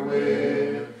 there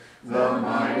with the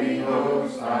mighty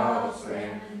host I'll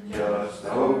stand. Just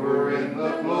over in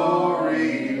the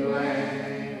glory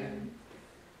land.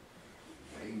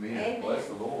 Amen. Amen. Bless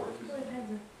the Lord. So we've had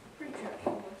the preacher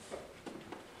for us.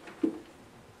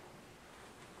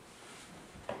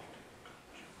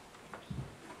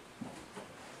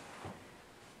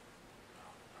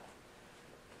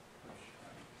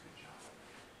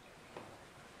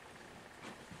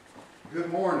 Good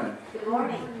morning. Good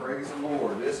morning. Praise the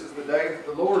Lord. This is the day that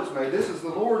the Lord's made. This is the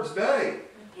Lord's day.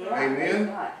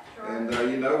 Amen. And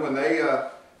you know, when they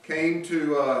came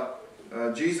to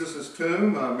Jesus'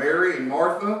 tomb, Mary and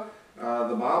Martha,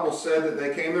 the Bible said that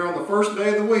they came there on the first day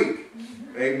of the week.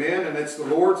 Amen. And it's the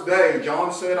Lord's day.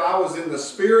 John said, I was in the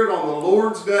Spirit on the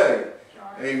Lord's day.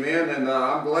 Amen. And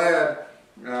I'm glad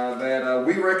that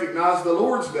we recognize the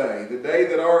Lord's day, the day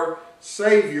that our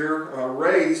Savior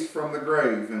raised from the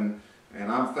grave. And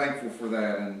I'm thankful for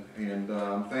that. And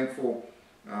I'm thankful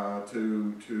that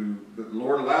the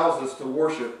Lord allows us to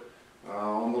worship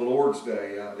on the Lord's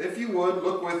day. If you would,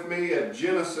 look with me at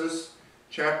Genesis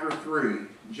chapter 3.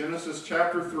 Genesis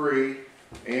chapter 3.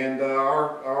 And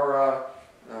our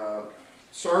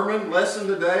sermon lesson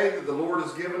today that the Lord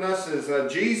has given us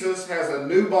is Jesus has a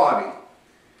new body.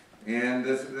 And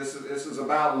this is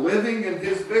about living in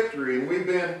His victory. And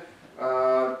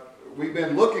we've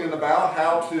been looking about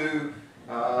how to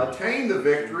attain the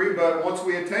victory, but once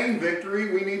we attain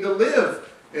victory, we need to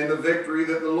live in the victory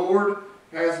that the Lord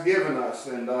has given us.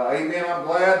 And amen, I'm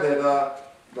glad that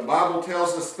the Bible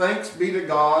tells us, thanks be to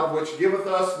God, which giveth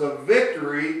us the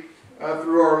victory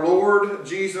through our Lord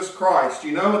Jesus Christ.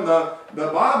 You know, and the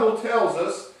Bible tells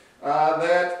us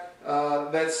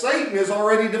that Satan is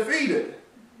already defeated.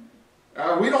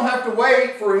 We don't have to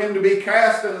wait for him to be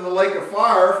cast into the lake of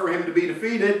fire for him to be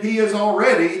defeated. He is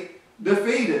already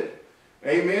defeated.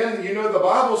 Amen. You know, the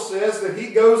Bible says that he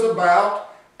goes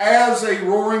about as a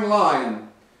roaring lion,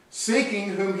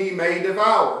 seeking whom he may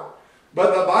devour.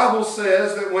 But the Bible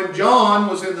says that when John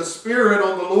was in the Spirit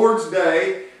on the Lord's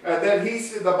day,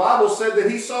 the Bible said that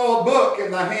he saw a book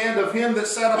in the hand of him that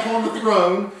sat upon the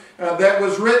throne that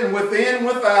was written within and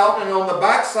without, and on the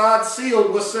backside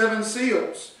sealed with 7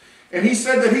 seals. And he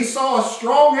said that he saw a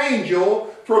strong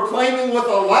angel proclaiming with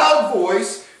a loud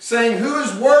voice, saying, Who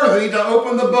is worthy to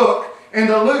open the book and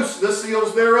to loose the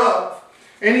seals thereof?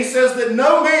 And he says that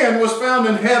no man was found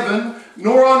in heaven,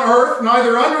 nor on earth,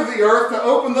 neither under the earth, to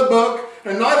open the book,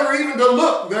 and neither even to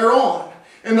look thereon.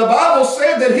 And the Bible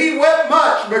said that he wept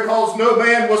much because no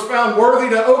man was found worthy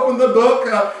to open the book,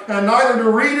 and neither to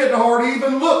read it or to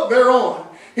even look thereon.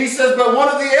 He says, but one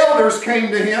of the elders came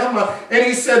to him, and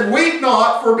he said, Weep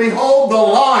not, for behold, the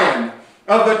Lion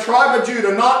of the tribe of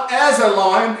Judah, not as a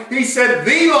lion, he said,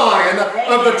 the Lion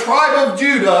of the tribe of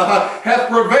Judah hath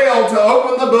prevailed to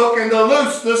open the book and to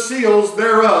loose the seals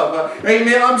thereof.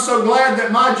 Amen. I'm so glad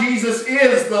that my Jesus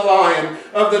is the Lion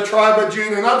of the tribe of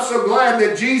Judah. And I'm so glad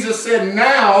that Jesus said,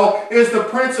 now is the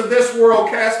prince of this world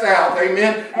cast out.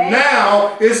 Amen.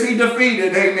 Now is he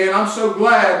defeated. Amen. I'm so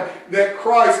glad that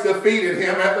Christ defeated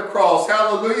him at the cross.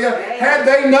 Hallelujah. Had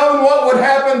they known what would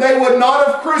happen, they would not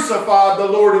have crucified the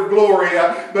Lord of glory.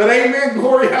 But amen,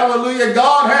 glory, hallelujah.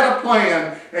 God had a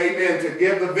plan, amen, to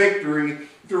give the victory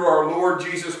through our Lord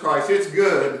Jesus Christ. It's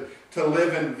good to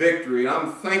live in victory.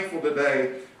 I'm thankful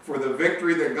today for the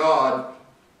victory that God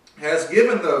has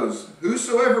given those,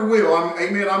 whosoever will.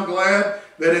 Amen, I'm glad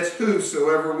that it's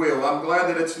whosoever will. I'm glad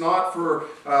that it's not for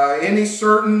any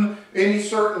certain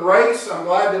race. I'm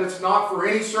glad that it's not for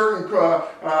any certain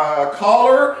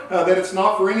color, that it's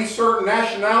not for any certain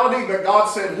nationality. But God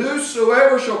said,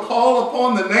 whosoever shall call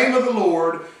upon the name of the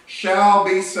Lord shall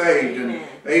be saved. And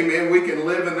amen, we can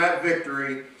live in that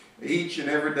victory each and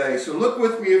every day. So look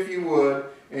with me, if you would,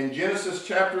 in Genesis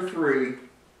chapter 3.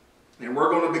 And we're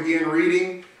going to begin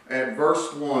reading at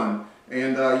verse 1.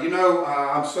 And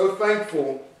I'm so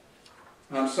thankful.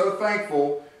 I'm so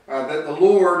thankful that the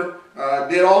Lord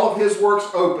did all of His works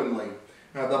openly.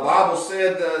 The Bible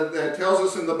said that tells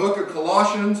us in the book of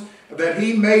Colossians that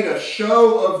He made a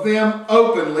show of them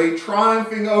openly,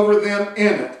 triumphing over them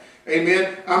in it.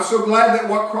 Amen. I'm so glad that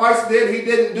what Christ did, He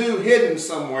didn't do hidden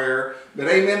somewhere. But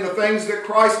amen, the things that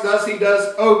Christ does, He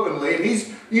does openly. And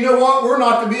He's, you know what? We're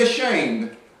not to be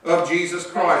ashamed of Jesus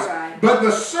Christ. That's right. But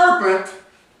the serpent,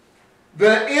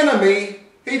 the enemy,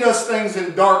 he does things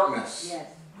in darkness. Yes.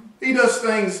 He does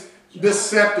things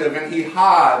deceptive, and he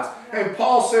hides. And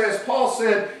Paul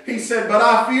said, he said, but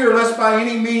I fear lest by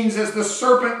any means as the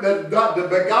serpent that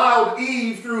beguiled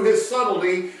Eve through his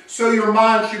subtlety, so your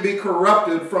mind should be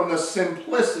corrupted from the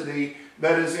simplicity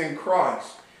that is in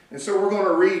Christ. And so we're going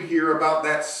to read here about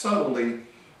that subtlety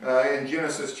in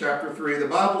Genesis chapter 3. The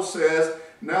Bible says,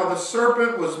 now the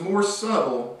serpent was more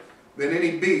subtle than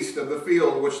any beast of the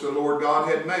field which the Lord God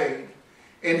had made.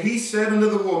 And he said unto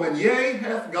the woman, yea,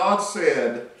 hath God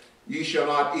said, ye shall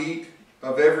not eat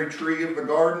of every tree of the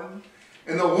garden?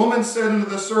 And the woman said unto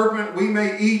the serpent, we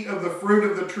may eat of the fruit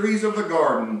of the trees of the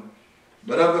garden,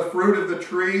 but of the fruit of the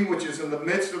tree which is in the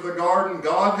midst of the garden,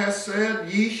 God hath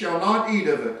said, ye shall not eat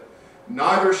of it,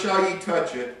 neither shall ye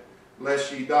touch it,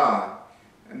 lest ye die.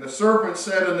 And the serpent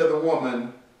said unto the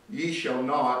woman, ye shall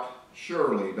not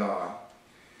surely die.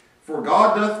 For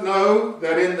God doth know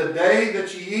that in the day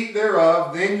that ye eat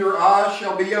thereof, then your eyes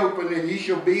shall be opened, and ye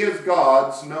shall be as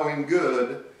gods, knowing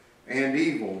good and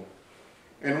evil.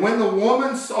 And when the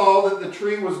woman saw that the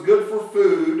tree was good for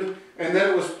food, and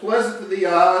that it was pleasant to the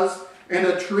eyes, and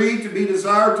a tree to be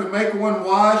desired to make one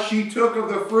wise, she took of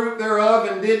the fruit thereof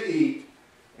and did eat,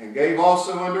 and gave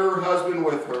also unto her husband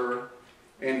with her,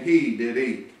 and he did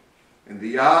eat. And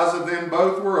the eyes of them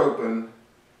both were opened,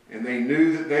 and they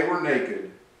knew that they were naked.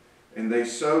 And they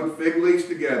sewed fig leaves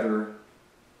together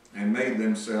and made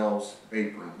themselves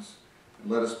aprons. And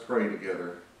let us pray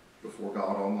together before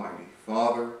God Almighty.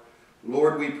 Father,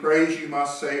 Lord, we praise you, my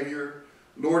Savior.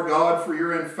 Lord God, for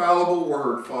your infallible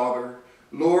word, Father.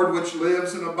 Lord, which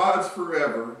lives and abides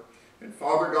forever. And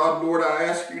Father God, Lord, I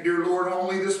ask you, dear Lord,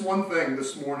 only this one thing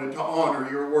this morning, to honor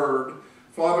your word.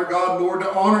 Father God, Lord,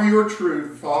 to honor your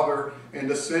truth, Father, and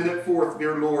to send it forth,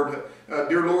 dear Lord,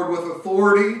 with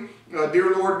authority.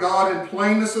 Dear Lord God, in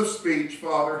plainness of speech,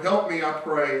 Father, help me, I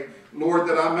pray, Lord,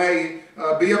 that I may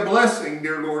be a blessing,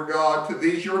 dear Lord God, to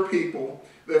these your people.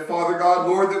 That, Father God,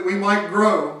 Lord, that we might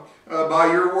grow by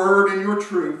your word and your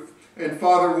truth. And,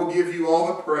 Father, we'll give you all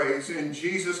the praise. In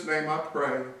Jesus' name I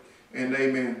pray, and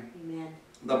amen. Amen.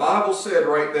 The Bible said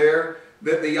right there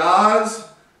that the eyes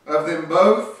of them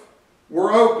both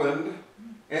were opened,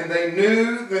 and they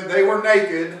knew that they were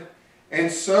naked, and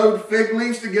sewed fig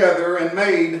leaves together and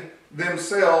made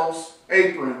themselves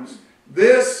aprons.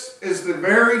 This is the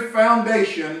very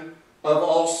foundation of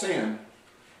all sin.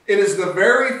 It is the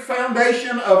very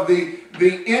foundation of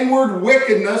the inward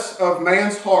wickedness of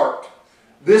man's heart.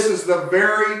 This is the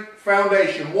very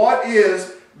foundation. What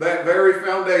is that very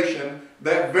foundation?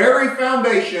 That very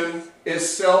foundation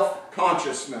is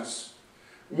self-consciousness.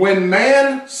 When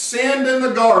man sinned in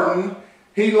the garden,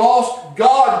 he lost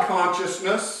God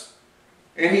consciousness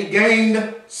and he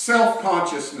gained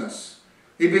self-consciousness.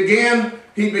 He began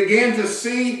to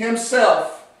see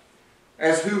himself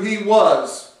as who he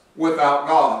was without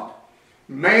God.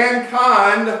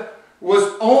 Mankind was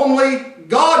only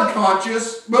God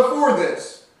conscious before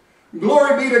this.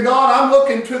 Glory be to God. I'm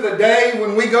looking to the day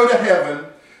when we go to heaven,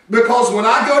 because when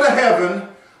I go to heaven,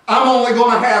 I'm only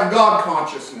going to have God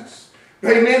consciousness.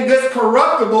 Amen. This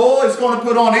corruptible is going to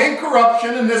put on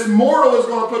incorruption, and this mortal is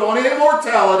going to put on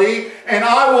immortality, and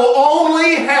I will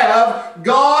only have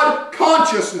God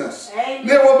consciousness. Amen.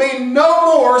 There will be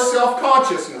no more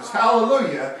self-consciousness.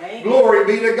 Hallelujah. Amen. Glory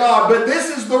be to God. But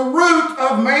this is the root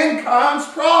of mankind's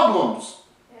problems.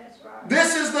 That's right.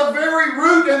 This is the very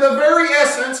root and the very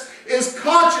essence is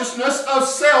consciousness of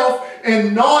self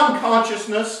and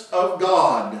non-consciousness of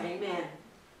God. Amen.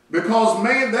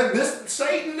 Because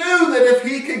Satan knew that if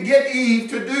he could get Eve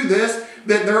to do this,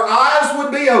 that their eyes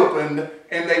would be opened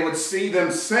and they would see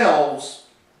themselves,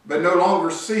 but no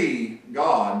longer see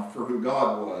God for who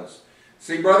God was.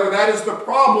 See, brother, that is the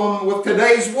problem with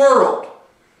today's world.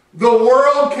 The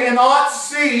world cannot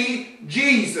see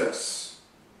Jesus.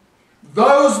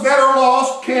 Those that are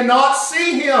lost cannot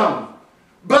see Him.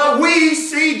 But we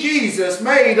see Jesus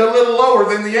made a little lower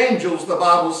than the angels, the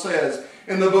Bible says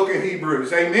in the book of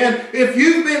Hebrews. Amen. If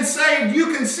you've been saved,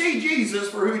 you can see Jesus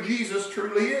for who Jesus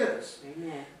truly is.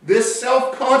 Amen. This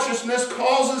self-consciousness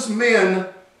causes men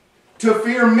to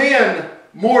fear men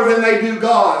more than they do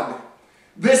God.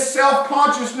 This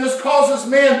self-consciousness causes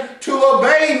men to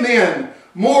obey men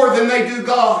more than they do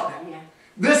God. Yeah.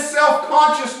 This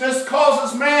self-consciousness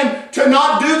causes man to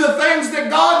not do the things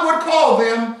that God would call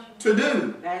them to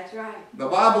do. That's right. The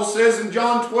Bible says in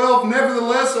John 12,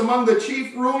 nevertheless, among the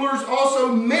chief rulers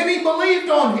also many believed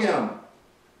on Him.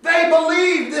 They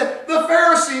believed that the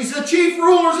Pharisees, the chief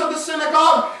rulers of the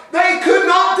synagogue, they could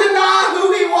not deny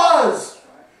who he was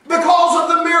because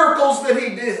of the miracles that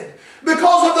he did,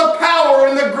 because of the power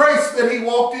and the grace that he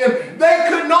walked in. They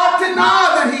could not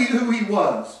deny who he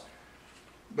was.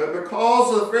 But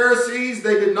because of the Pharisees,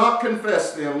 they did not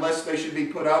confess them, lest they should be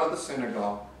put out of the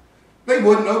synagogue. They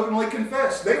wouldn't openly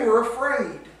confess. They were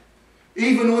afraid.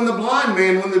 Even when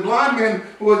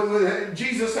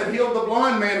Jesus had healed the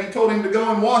blind man, he told him to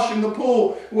go and wash in the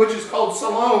pool, which is called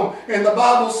Siloam. And the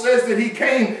Bible says that he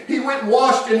went and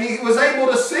washed, and he was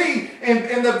able to see.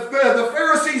 And the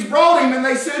Pharisees brought him, and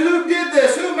they said, "Who did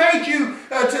this? Who made you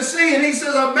to see?" And he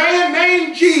says, "A man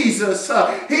named Jesus.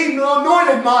 He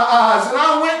anointed my eyes, and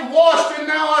I went and washed, and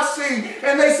now I see."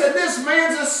 And they said, "This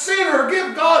man's a sinner.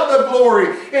 Give God the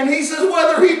glory." And he says,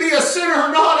 "Whether he be a sinner or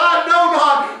not, I know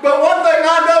not. But one thing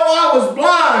I know, I was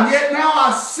blind, yet now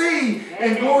I see."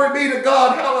 And glory be to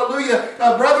God. Hallelujah.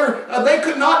 Brother, they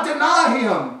could not deny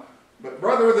him. But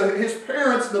brother, his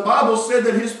parents, the Bible said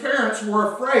that his parents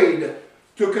were afraid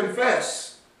to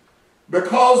confess.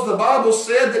 Because the Bible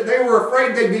said that they were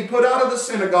afraid they'd be put out of the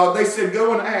synagogue, they said,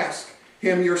 "Go and ask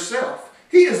him yourself.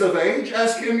 He is of age,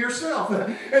 ask him yourself."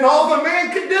 And all the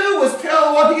man could do was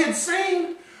tell what he had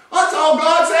seen. That's all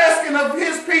God's asking of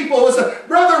his people is,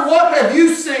 "Brother, what have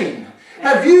you seen?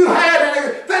 Have you had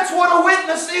any?" That's what a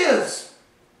witness is.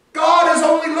 God is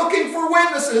only looking for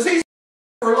witnesses. He's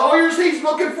looking for lawyers. He's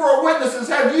looking for witnesses.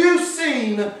 Have you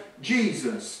seen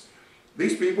Jesus?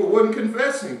 These people wouldn't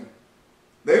confess him.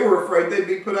 They were afraid they'd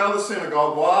be put out of the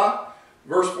synagogue. Why?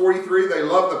 Verse 43, they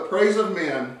loved the praise of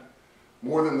men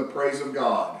more than the praise of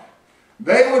God.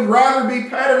 They would rather be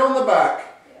patted on the back.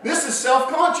 This is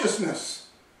self-consciousness.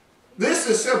 This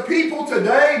is people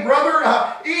today, brother,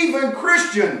 even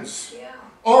Christians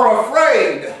are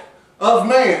afraid of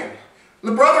man.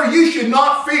 Brother, you should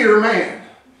not fear man.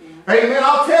 Amen.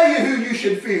 I'll tell you who you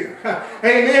should fear.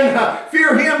 Amen.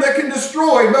 Fear him that can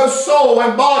destroy both soul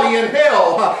and body in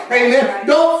hell. Amen.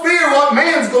 Don't fear what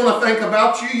man's going to think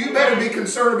about you. You better be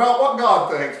concerned about what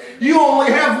God thinks. You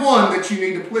only have one that you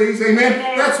need to please.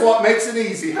 Amen. That's what makes it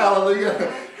easy.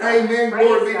 Hallelujah. Amen.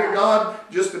 Glory be to God.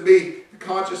 Just to be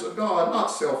conscious of God,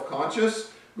 not self-conscious.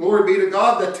 Glory be to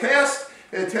God. The test,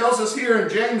 it tells us here in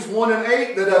James 1 and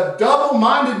 8 that a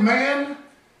double-minded man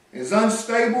is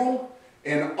unstable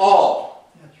in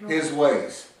all his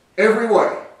ways. Every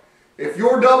way. If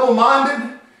you're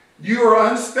double-minded, you are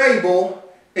unstable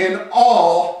in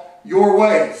all your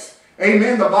ways.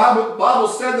 Amen. The Bible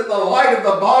said that the light of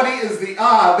the body is the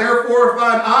eye. Therefore, if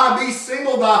thine eye be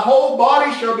single, thy whole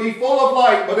body shall be full of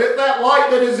light. But if that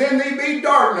light that is in thee be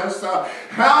darkness,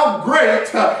 how great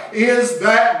is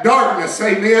that darkness.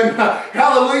 Amen.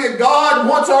 Hallelujah. God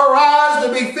wants our eyes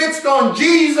to be fixed on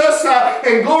Jesus.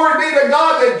 And glory be to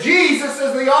God that Jesus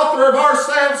is the author of our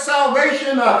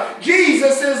salvation.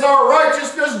 Jesus is our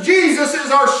righteousness. Jesus is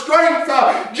our strength.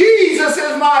 Jesus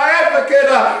is my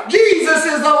advocate. Jesus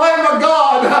is the Lamb of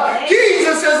God.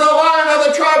 Jesus is the Lion of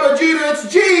the tribe of Judah. It's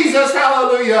Jesus,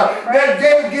 hallelujah,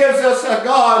 that gives us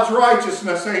God's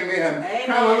righteousness. Amen.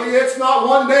 Hallelujah. It's not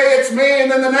one day it's me,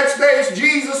 and then the next day it's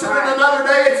Jesus, and then another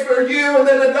day it's for you, and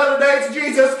then another day it's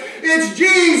Jesus. It's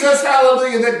Jesus,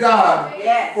 hallelujah, that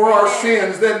died for our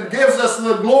sins, that gives us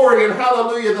the glory and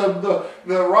hallelujah,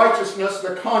 the righteousness,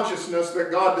 the consciousness that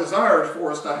God desires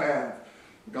for us to have.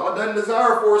 God doesn't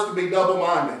desire for us to be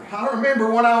double-minded. I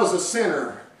remember when I was a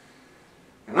sinner,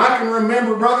 and I can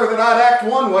remember, brother, that I'd act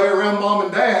one way around mom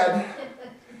and dad,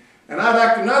 and I'd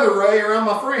act another way around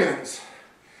my friends.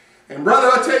 And brother,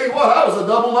 I tell you what, I was a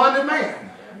double-minded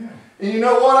man. And you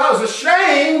know what? I was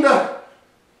ashamed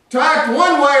to act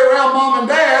one way around mom and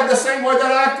dad the same way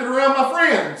that I acted around my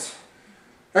friends.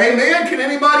 Amen? Can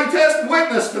anybody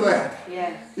witness to that?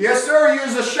 Yes. Yes, sir. He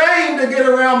was ashamed to get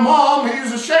around mom. He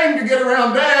was ashamed to get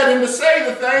around dad and to say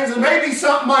the things, and maybe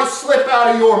something might slip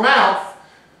out of your mouth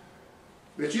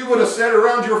that you would have said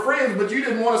around your friends, but you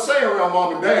didn't want to say around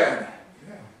mom and dad.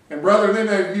 And brother,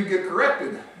 then you get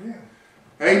corrected.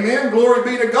 Amen. Glory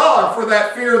be to God for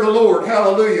that fear of the Lord.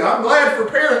 Hallelujah. I'm glad for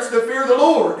parents that fear the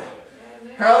Lord.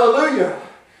 Hallelujah.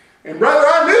 And brother,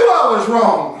 I knew I was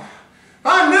wrong.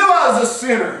 I knew I was a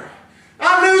sinner.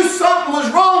 I knew something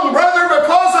was wrong, brother,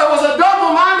 because I was a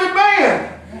double-minded man.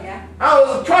 I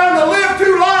was trying to live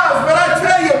two lives, but I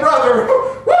tell you, brother,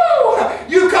 woo,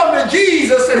 you come to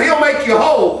Jesus and He'll make you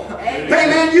whole.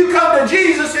 Amen. You come to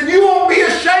Jesus and you won't be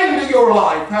ashamed of your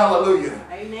life. Hallelujah.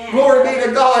 Amen. Glory be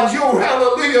to God. You'll,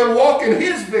 hallelujah, walk in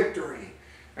His victory.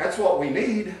 That's what we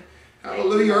need.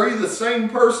 Hallelujah. Are you the same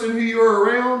person who you're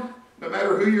around? No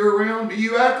matter who you're around? Do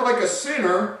you act like a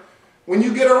sinner when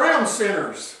you get around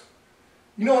sinners?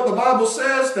 You know what the Bible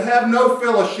says? To have no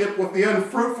fellowship with the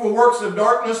unfruitful works of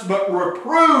darkness, but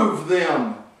reprove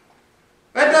them.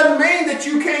 That doesn't mean that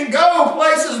you can't go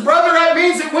places, brother. That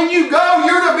means that when you go,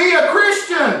 you're to be a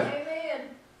Christian.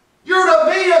 Amen. You're to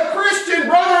be a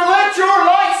Christian, brother. Let your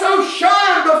light so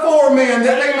shine before men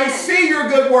that they may see your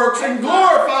good works and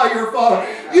glorify your Father.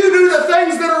 You do the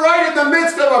things that are right in the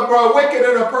midst of a wicked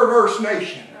and a perverse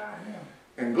nation.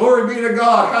 And glory be to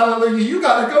God. Hallelujah. You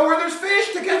got to go where there's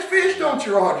fish to catch fish, don't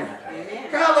you, Roger? Amen.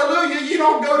 Hallelujah. You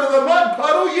don't go to the mud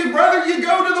puddle. You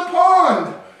go to the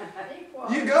pond.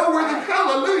 You go where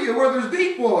where there's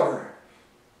deep water.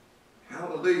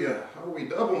 Hallelujah. Are we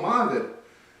double-minded?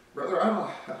 Brother,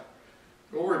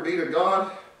 glory be to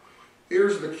God.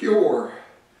 Here's the cure.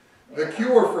 The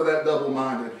cure for that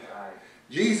double-minded.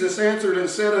 Jesus answered and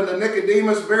said unto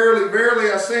Nicodemus, Verily,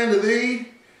 verily, I say unto thee,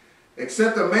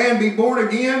 except a man be born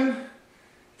again,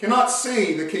 cannot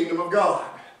see the kingdom of God.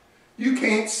 You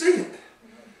can't see it.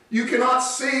 You cannot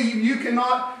see,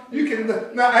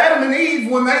 now Adam and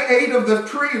Eve, when they ate of the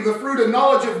tree of the fruit of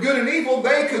knowledge of good and evil,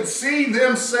 they could see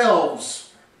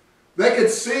themselves. They could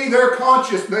see their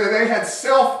consciousness. They had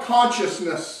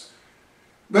self-consciousness.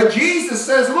 But Jesus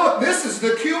says, look, this is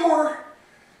the cure.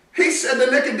 He said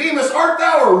to Nicodemus, art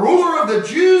thou a ruler of the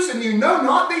Jews, and you know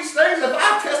not these things? If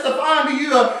I testify unto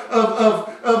you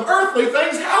of earthly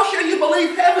things, how shall you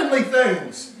believe heavenly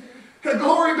things?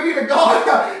 Glory be to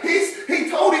God. He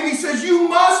told him, he says, you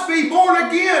must be born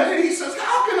again. And he says,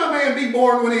 how can a man be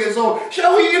born when he is old?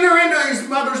 Shall he enter into his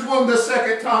mother's womb the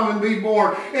second time and be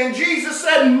born? And Jesus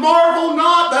said, marvel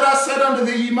not that I said unto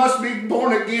thee, ye must be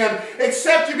born again.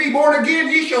 Except you be born again,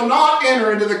 ye shall not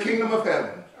enter into the kingdom of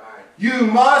heaven. You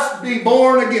must be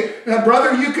born again. Now,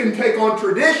 brother, you can take on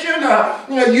tradition.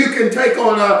 You can take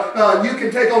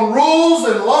on rules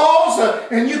and laws,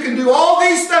 and you can do all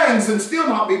these things and still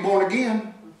not be born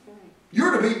again.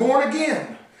 You're to be born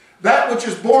again. That which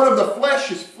is born of the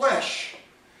flesh is flesh,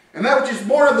 and that which is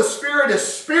born of the Spirit is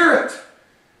spirit.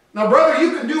 Now, brother,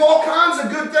 you can do all kinds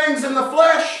of good things in the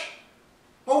flesh.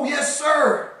 Oh, yes,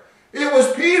 sir. It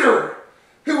was Peter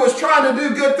who was trying to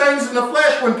do good things in the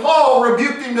flesh when Paul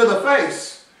rebuked him to the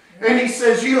face. And he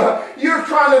says, you're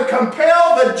trying to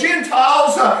compel the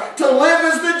Gentiles to live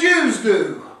as the Jews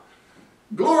do.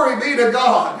 Glory be to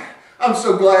God. I'm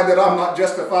so glad that I'm not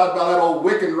justified by that old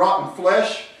wicked, rotten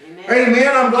flesh. Amen.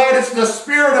 I'm glad it's the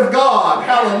Spirit of God.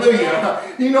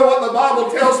 Hallelujah. You know what the Bible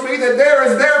tells me? That there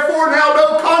is therefore now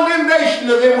no condemnation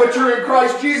to them which are in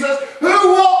Christ Jesus, who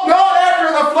walk not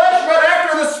after the flesh, but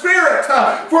after the Spirit.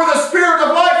 For the Spirit of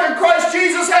life in Christ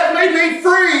Jesus hath made me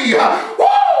free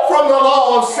from the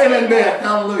law of sin and death.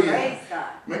 Hallelujah.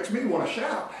 Makes me want to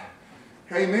shout.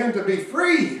 Amen. To be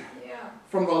free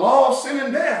from the law of sin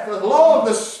and death. The law of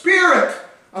the Spirit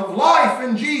of life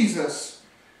in Jesus.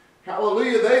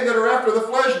 Hallelujah. They that are after the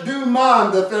flesh do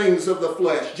mind the things of the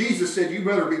flesh. Jesus said, you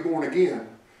better be born again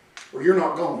or you're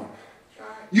not going.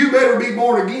 You better be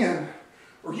born again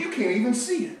or you can't even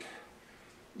see it.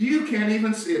 You can't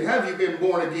even see it. Have you been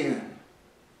born again?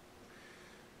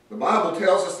 The Bible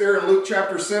tells us there in Luke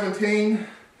chapter 17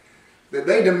 that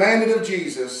they demanded of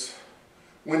Jesus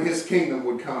when his kingdom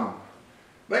would come.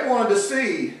 They wanted to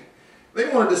see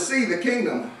the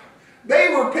kingdom.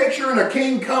 They were picturing a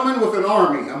king coming with an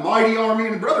army, a mighty army.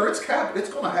 And brother, it's going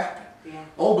to happen. Yeah.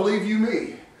 Oh, believe you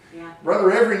me. Yeah.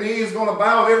 Brother, every knee is going to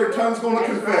bow and every tongue's going to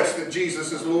confess that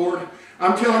Jesus is Lord.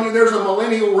 I'm telling you, there's a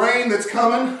millennial reign that's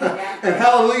coming. And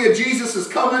hallelujah, Jesus is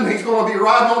coming. He's going to be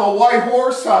riding on a white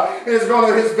horse. His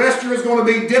vesture is going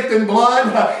to be dipped in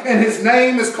blood. And his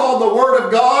name is called the Word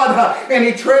of God. And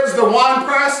he treads the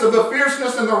winepress of the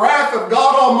fierceness and the wrath of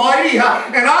God Almighty.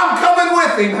 And I'm coming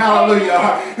with him.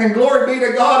 Hallelujah. And glory be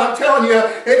to God. I'm telling you,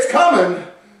 it's coming.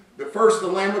 But first the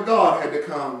Lamb of God had to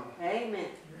come. Amen.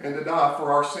 And to die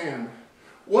for our sin.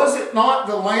 Was it not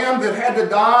the Lamb that had to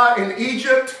die in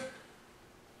Egypt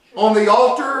on the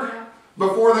altar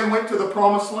before they went to the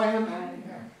promised land?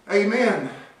 Amen.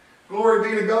 Glory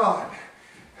be to God.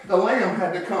 The Lamb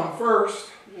had to come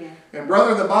first. And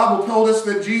brother, the Bible told us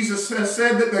that Jesus has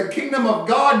said that the kingdom of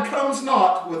God comes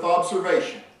not with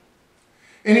observation.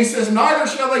 And he says, neither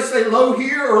shall they say, lo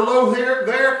here or lo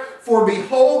there, for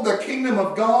behold, the kingdom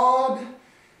of God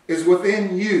is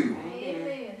within you.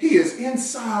 Amen. He is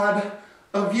inside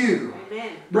of you.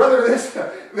 Amen. Brother, I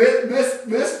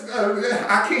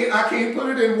can't put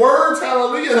it in words.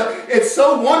 Hallelujah. It's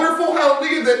so wonderful,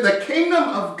 hallelujah, that the kingdom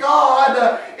of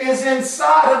God is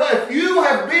inside of us. If you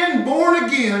have been born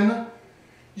again,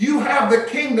 you have the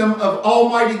kingdom of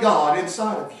Almighty God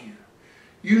inside of you.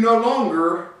 You no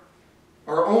longer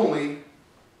are only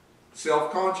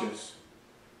self-conscious.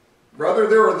 Brother,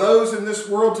 there are those in this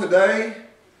world today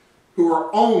who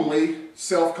are only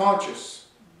self-conscious.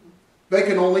 They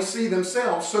can only see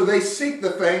themselves, so they seek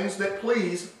the things that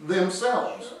please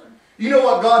themselves. You know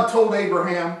what God told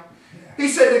Abraham? He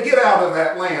said to get out of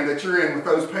that land that you're in with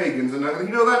those pagans. And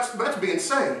you know, that's being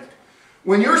saved.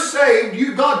 When you're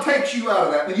saved, God takes you out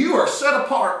of that. You are set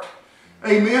apart.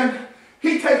 Amen.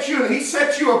 He takes you and He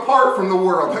sets you apart from the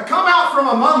world. Come out from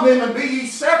among them and be ye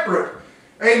separate.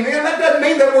 Amen. That doesn't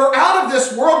mean that we're out of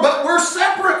this world, but we're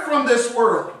separate from this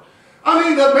world. I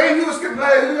mean, the man who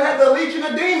had the legion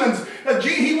of demons,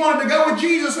 he wanted to go with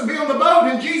Jesus and be on the boat,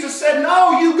 and Jesus said,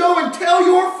 no, you go and tell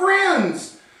your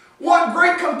friends what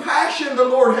great compassion the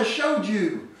Lord has showed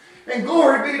you. And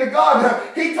glory be to God.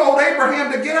 He told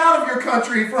Abraham to get out of your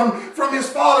country from his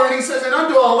father, and he says, and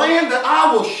unto a land that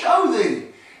I will show thee.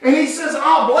 And he says,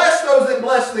 I'll bless those that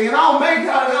bless thee, and I'll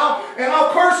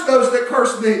curse those that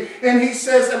curse thee. And he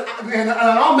says, and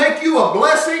I'll make you a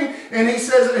blessing. And he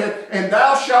says, and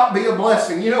thou shalt be a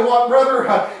blessing. You know what, brother?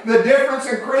 The difference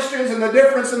in Christians and the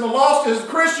difference in the lost is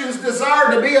Christians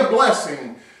desire to be a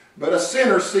blessing, but a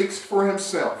sinner seeks for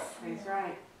himself. That's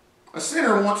right. A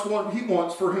sinner wants what he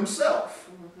wants for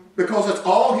himself, because it's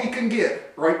all he can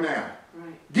get right now.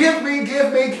 Give me,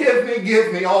 give me, give me,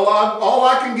 give me all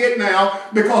I can get now,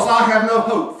 because I have no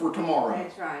hope for tomorrow.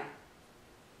 That's right.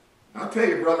 I tell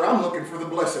you, brother, I'm looking for the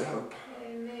blessed hope.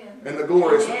 Amen. And the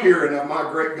glorious appearing of my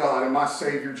great God and my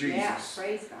Savior Jesus. Yeah,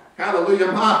 praise God.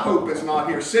 Hallelujah. My hope is not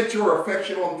here. Set your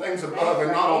affection on things above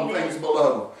and not on things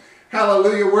below.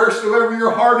 Hallelujah. Wheresoever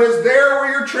your heart is, there will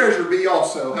your treasure be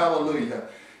also. Hallelujah.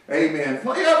 Amen.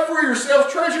 Lay up for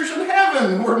yourselves treasures in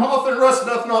heaven, where moth and rust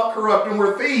doth not corrupt, and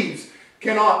where thieves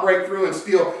cannot break through and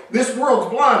steal. This world's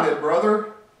blinded,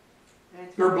 brother.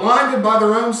 They're blinded by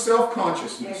their own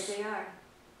self-consciousness. Yes, they are.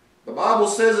 The Bible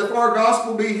says if our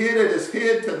gospel be hid, it is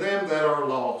hid to them that are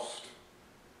lost.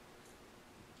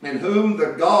 In whom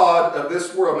the God of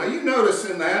this world. Now you notice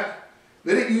in that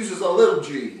it uses a little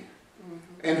g.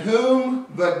 In whom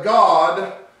the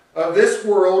God of this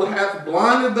world hath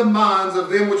blinded the minds of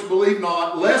them which believe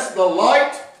not, lest the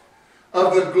light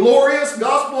of the glorious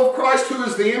gospel of Christ, who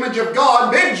is the image of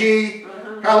God, big G,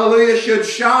 hallelujah, should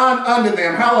shine unto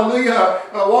them. Hallelujah.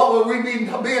 What were we being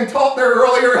taught there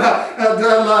earlier?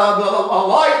 A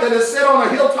light that is set on a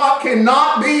hilltop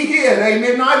cannot be hid.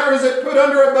 Amen. Neither is it put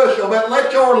under a bushel, but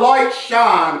let your light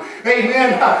shine.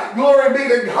 Amen. Glory be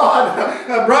to God.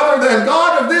 Brother, the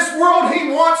God of this world, He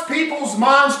wants people's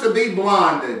minds to be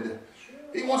blinded.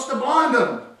 He wants to blind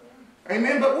them.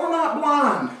 Amen. But we're not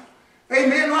blind.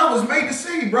 Amen. I was made to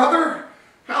see, brother.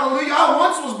 Hallelujah. I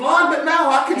once was blind, but now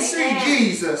I can see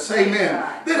Jesus. Amen.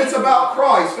 That it's about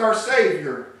Christ, our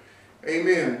Savior.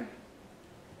 Amen.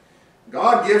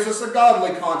 God gives us a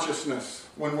godly consciousness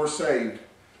when we're saved.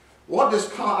 What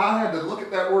does I had to look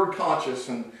at that word conscious,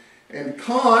 and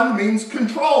con means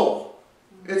control.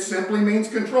 It simply means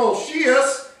control.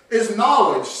 Scious is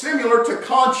knowledge, similar to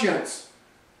conscience.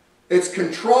 It's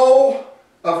control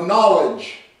of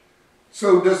knowledge.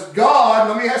 So does God,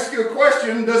 let me ask you a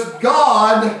question, does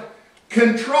God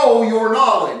control your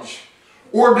knowledge?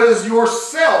 Or does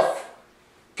yourself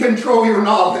control your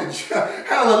knowledge?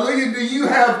 Hallelujah. Do you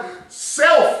have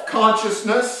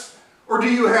self-consciousness or do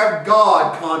you have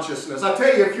God consciousness? I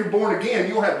tell you, if you're born again,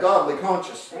 you'll have godly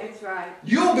consciousness. That's right.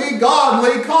 You'll be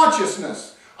godly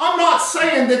consciousness. I'm not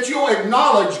saying that you'll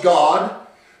acknowledge God,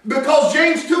 because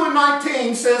James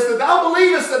 2:19 says that thou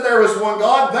believest that there is one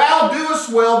God, thou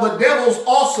doest well, the devils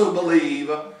also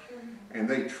believe, and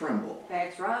they tremble.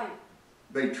 That's right.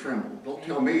 They tremble. Don't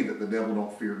tell me that the devil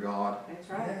don't fear God, That's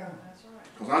right. Yeah.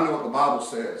 because I know what the Bible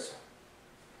says.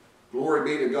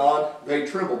 Glory be to God. They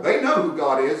tremble. They know who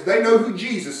God is. They know who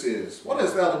Jesus is. What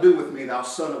hast thou to do with me, thou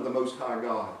Son of the Most High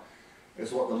God?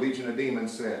 Is what the legion of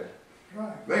demons said.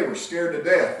 Right. They were scared to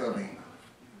death of Him.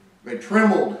 They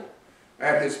trembled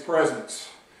at His presence.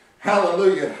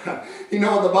 Hallelujah. You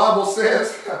know what the Bible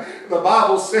says? The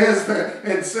Bible says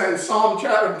in Psalm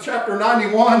chapter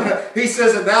 91, He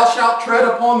says that thou shalt tread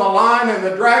upon the lion and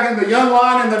the dragon, the young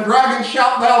lion and the dragon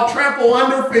shalt thou trample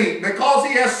under feet. Because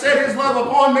He has set His love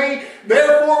upon me,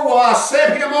 therefore will I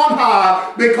set Him on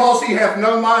high, because He hath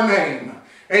known my name.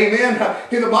 Amen.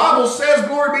 The Bible says,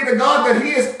 glory be to God, that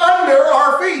He is under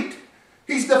our feet.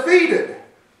 He's defeated.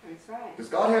 That's right. Does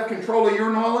God have control of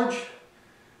your knowledge?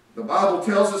 The Bible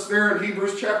tells us there in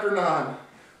Hebrews chapter 9.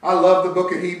 I love the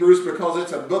book of Hebrews because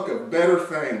it's a book of better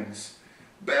things.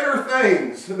 Better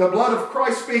things. The blood of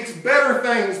Christ speaks better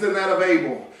things than that of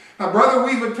Abel. Now, brother,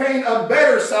 we've obtained a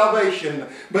better salvation.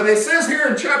 But it says here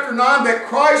in chapter 9 that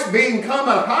Christ, being come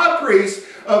a high priest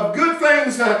of good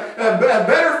things,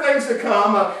 better things to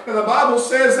come. The Bible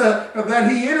says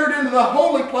that he entered into the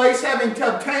holy place having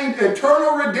obtained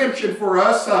eternal redemption for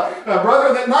us.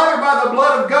 Brother, that neither by the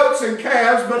blood of goats and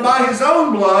calves, but by his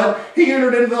own blood, he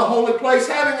entered into the holy place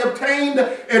having obtained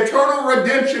eternal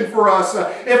redemption for us.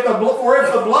 If the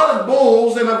blood of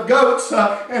bulls and of goats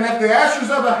and if the ashes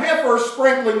of a heifer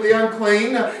sprinkling the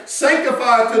unclean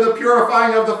sanctify to the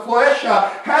purifying of the flesh,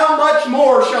 how much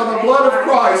more shall the blood of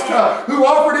Christ, who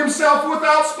offered himself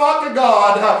without spot to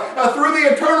God, through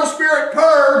the eternal Spirit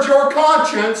purge your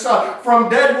conscience from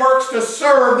dead works to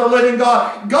serve the living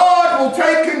God. God will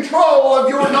take control of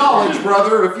your knowledge,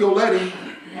 brother, if you'll let him.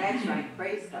 That's right.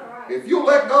 Praise God. If you'll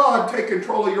let God take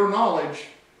control of your knowledge,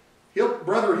 he'll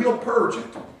purge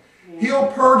it. He'll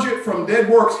purge it from dead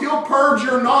works. He'll purge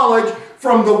your knowledge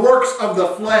from the works of the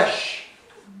flesh,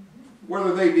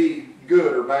 whether they be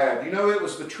good or bad. You know, it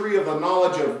was the tree of the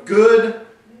knowledge of good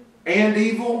and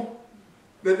evil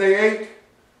that they ate.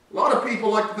 A lot of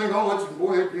people like to think,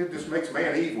 oh, it just makes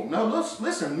man evil. No,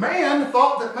 listen, man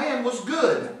thought that man was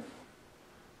good.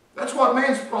 That's what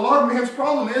a lot of man's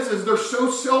problem is they're so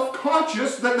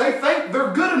self-conscious that they think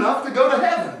they're good enough to go to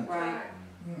heaven. Right.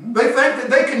 They think that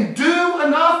they can do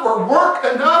enough or work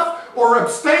enough or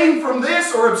abstain from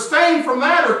this or abstain from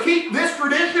that or keep this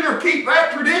tradition or keep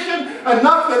that tradition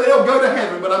enough that they'll go to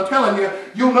heaven. But I'm telling you,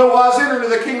 you'll no wise enter into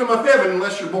the kingdom of heaven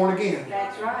unless you're born again.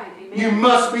 That's right. Amen. You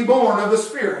must be born of the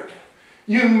Spirit.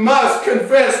 You must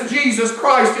confess Jesus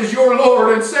Christ as your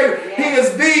Lord and Savior. Yes. He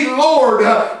is the Lord,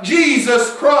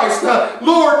 Jesus Christ.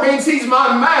 Lord means He's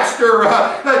my Master.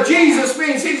 Jesus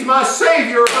means He's my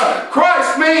Savior.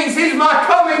 Christ means He's my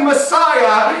coming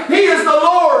Messiah. He is the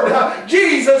Lord,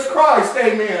 Jesus Christ.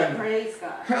 Amen. Praise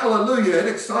God. Hallelujah. It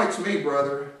excites me,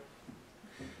 brother.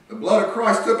 The blood of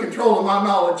Christ took control of my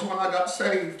knowledge when I got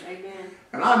saved. Amen.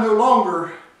 And I no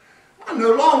longer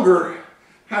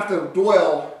have to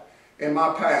dwell in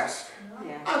my past.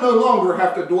 Yeah. I no longer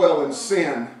have to dwell in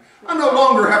sin. I no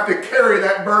longer have to carry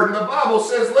that burden. The Bible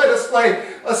says, let us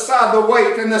lay aside the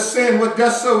weight and the sin which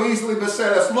does so easily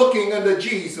beset us, looking unto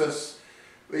Jesus,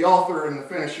 the author and the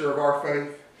finisher of our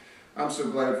faith. I'm so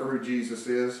glad for who Jesus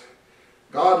is.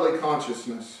 Godly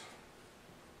consciousness.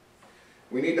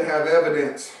 We need to have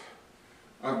evidence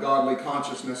of godly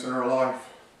consciousness in our life.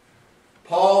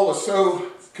 Paul was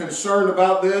so concerned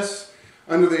about this.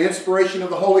 Under the inspiration of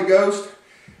the Holy Ghost,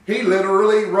 he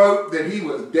literally wrote that he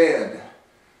was dead.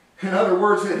 In other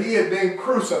words, that he had been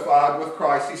crucified with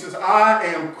Christ. He says, I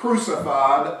am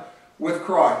crucified with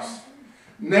Christ.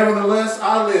 Nevertheless,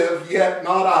 I live, yet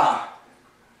not I,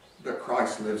 but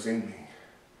Christ lives in me.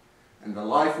 And the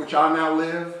life which I now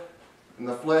live in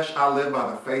the flesh, I live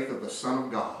by the faith of the Son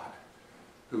of God,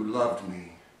 who loved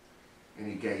me, and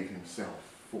He gave Himself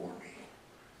for me.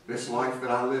 This life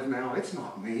that I live now, it's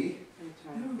not me.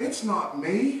 It's not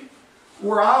me.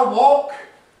 Where I walk,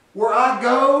 where I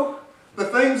go, the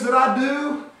things that I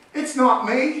do, it's not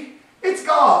me. It's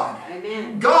God.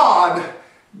 Amen. God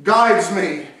guides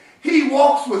me. He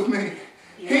walks with me.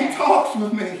 Yeah. He talks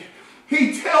with me.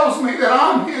 He tells me that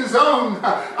I'm His own.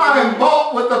 I am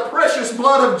bought with the precious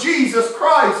blood of Jesus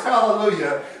Christ.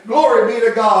 Hallelujah. Glory be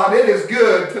to God. It is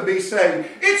good to be saved.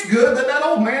 It's good that that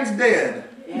old man's dead.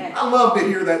 Yeah. I love to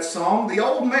hear that song. The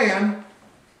old man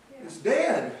is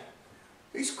dead.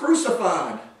 He's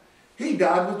crucified. He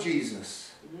died with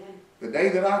Jesus. Amen. The day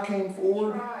that I came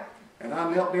forward and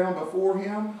I knelt down before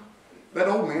Him, that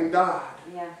old man died.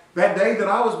 Yeah. That day that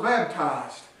I was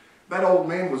baptized, that old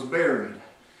man was buried.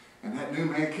 And that new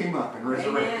man came up and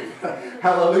resurrected.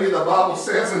 Hallelujah. The Bible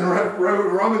says in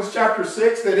Romans chapter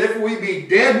 6 that if we be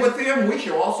dead with Him, we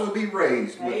shall also be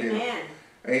raised with Him. Amen.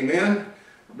 Amen.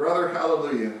 Brother,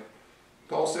 hallelujah.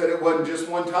 Paul said it wasn't just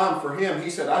one time for him. He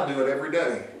said, I do it every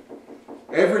day.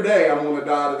 Every day I'm going to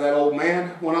die to that old man.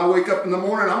 When I wake up in the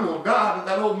morning, I'm going to die to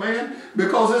that old man.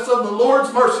 Because it's of the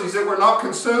Lord's mercies that we're not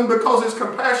consumed. Because His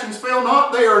compassions fail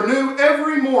not. They are new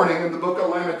every morning in the book of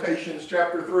Lamentations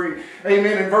chapter 3.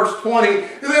 Amen. In verse 20.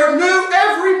 They're new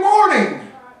every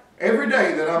morning. Every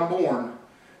day that I'm born.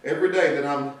 Every day that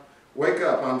I wake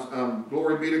up. I'm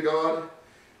glory be to God.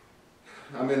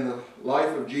 I'm in the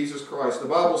life of Jesus Christ. The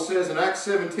Bible says in Acts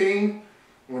 17,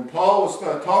 when Paul was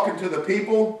talking to the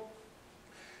people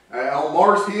on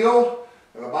Mars Hill,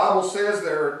 the Bible says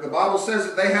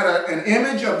that they had an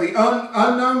image of the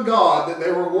unknown God that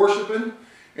they were worshiping.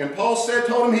 And Paul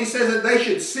told them, he says that they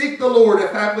should seek the Lord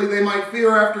if haply they might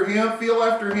feel after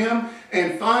Him,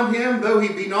 and find Him, though He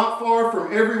be not far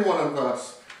from every one of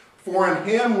us. For in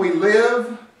Him we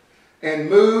live and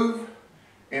move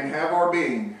and have our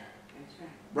being.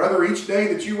 Brother, each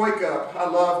day that you wake up, I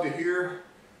love to hear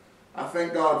I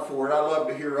thank God for it. I love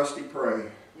to hear Rusty pray.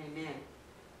 Amen.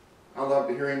 I love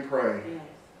to hear him pray. Yes.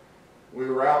 We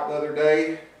were out the other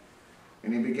day,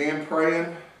 and he began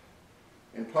praying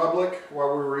in public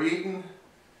while we were eating.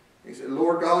 He said,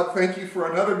 Lord God, thank you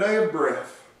for another day of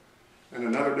breath and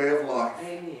another day of life.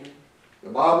 Amen. The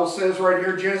Bible says right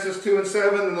here, Genesis 2 and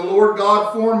 7, and the Lord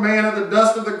God formed man of the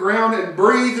dust of the ground and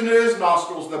breathed into his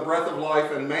nostrils the breath of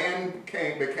life, and man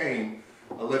became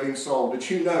a living soul. Did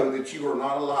you know that you are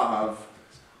not alive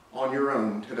on your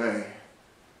own today?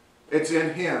 It's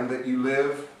in him that you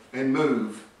live and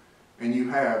move and you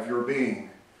have your being.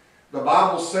 The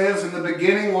Bible says, in the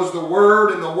beginning was the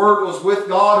Word, and the Word was with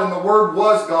God, and the Word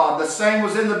was God. The same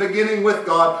was in the beginning with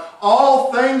God.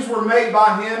 All things were made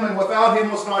by him, and without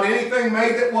him was not anything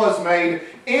made that was made.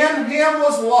 In him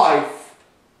was life,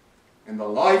 and the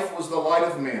life was the light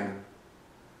of men.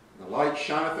 The light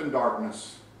shineth in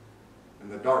darkness, and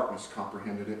the darkness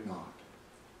comprehended it not.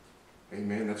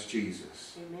 Amen. That's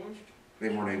Jesus. Amen. They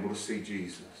weren't able to see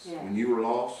Jesus. Yeah. When you were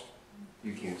lost,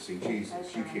 you can't see Jesus.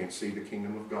 That's You right. can't see the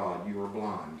kingdom of God. You are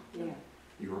blind. Yeah.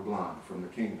 You are blind from the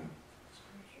kingdom.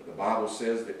 But the Bible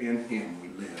says that in him we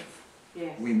live.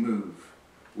 Yes. We move.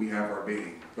 We have our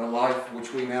being. The life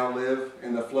which we now live,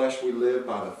 in the flesh we live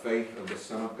by the faith of the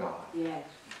Son of God. Yes.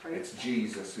 It's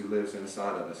Jesus who lives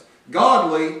inside of us.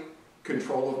 Godly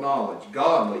control of knowledge.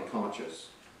 Godly conscious.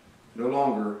 No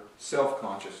longer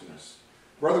self-consciousness.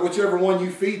 Brother, whichever one you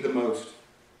feed the most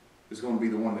is going to be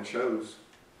the one that shows.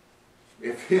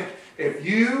 If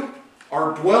you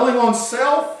are dwelling on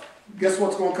self, guess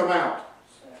what's going to come out?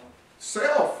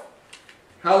 Self.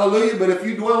 Hallelujah. But if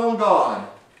you dwell on God,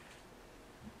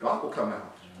 God will come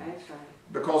out. That's right.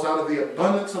 Because out of the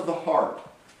abundance of the heart,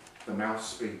 the mouth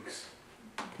speaks.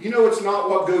 You know, it's not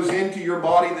what goes into your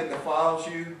body that defiles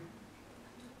you.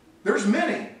 There's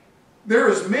many. There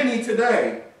is many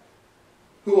today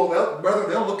who will,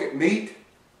 they'll look at meat,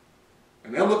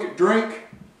 and they'll look at drink,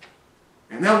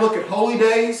 and they'll look at holy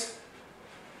days.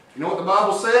 You know what the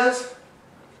Bible says?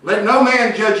 Let no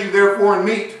man judge you therefore in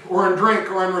meat or in drink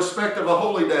or in respect of a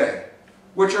holy day,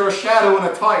 which are a shadow and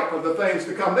a type of the things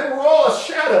to come. They were all a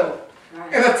shadow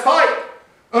and a type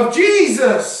of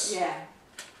Jesus. Yeah.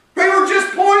 They were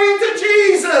just pointing to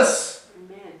Jesus.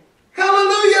 Amen.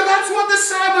 Hallelujah. That's what the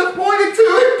Sabbath pointed to.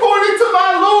 It pointed to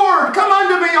my Lord. Come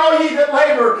unto me, all ye that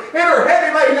labor and are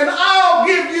heavy laden, and I'll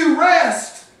give you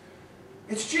rest.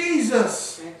 It's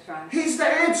Jesus. That's right. He's the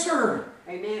answer.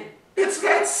 Amen. It's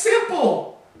that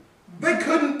simple. They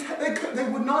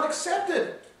would not accept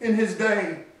it in his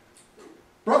day.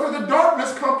 Brother, the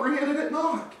darkness comprehended it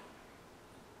not.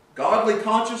 Godly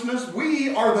consciousness,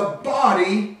 we are the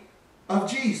body of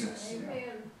Jesus. Amen.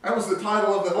 That was the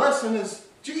title of the lesson, is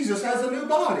Jesus has a new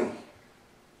body.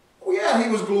 Oh yeah, he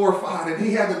was glorified and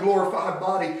he had the glorified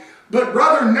body. But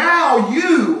brother, now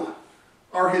you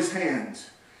are his hands.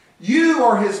 You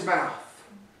are his mouth.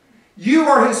 You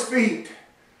are his feet.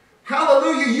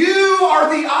 Hallelujah. You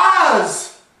are the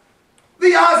eyes.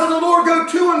 The eyes of the Lord go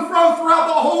to and fro throughout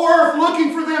the whole earth,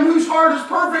 looking for them whose heart is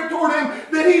perfect toward him,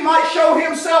 that he might show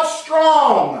himself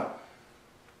strong.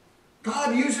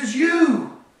 God uses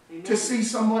you to see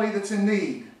somebody that's in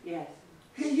need. Yes.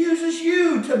 He uses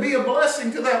you to be a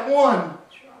blessing to that one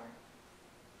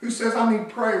who says, I need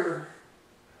prayer.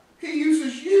 He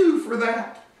uses you for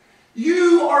that.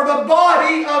 You are the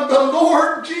body of the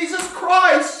Lord Jesus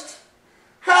Christ.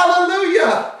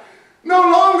 Hallelujah. No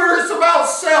longer it's about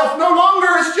self. No longer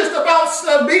it's just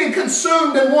about being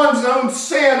consumed in one's own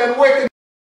sin and wickedness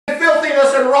and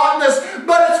filthiness and rottenness,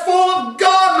 but it's full of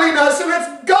godliness, and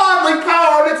it's godly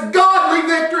power, and it's godly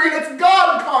victory, and it's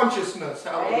God consciousness.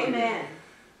 Hallelujah. Amen.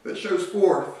 That shows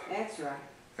forth. That's right.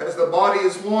 As the body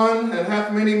is one and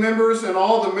hath many members, and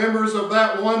all the members of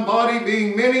that one body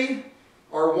being many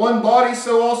are one body,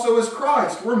 so also is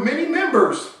Christ. We're many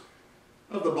members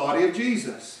of the body of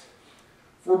Jesus.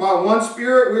 For by one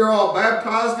Spirit we are all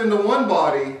baptized into one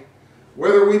body,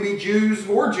 whether we be Jews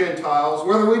or Gentiles,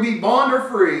 whether we be bond or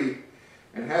free,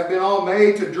 and have been all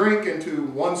made to drink into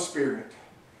one Spirit.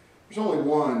 There's only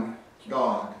one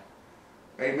God.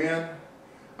 Amen.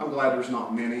 I'm glad there's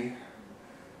not many.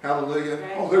 Hallelujah.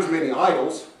 Oh, there's many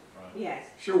idols. Yes.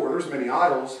 Sure, there's many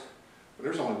idols, but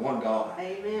there's only one God.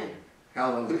 Amen.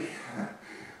 Hallelujah.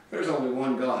 There's only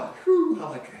one God. Whew, I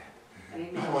like that.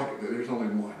 Amen. I like it that there's only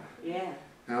one. Yeah.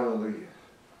 Hallelujah.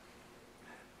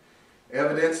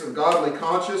 Evidence of godly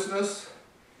consciousness.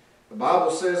 The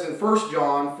Bible says in 1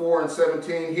 John 4 and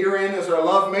 17, herein is our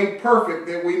love made perfect,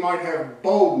 that we might have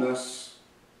boldness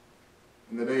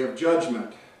in the day of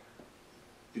judgment.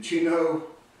 Did you know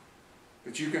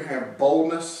that you can have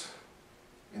boldness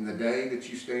in the day that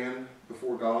you stand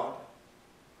before God?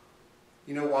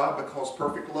 You know why? Because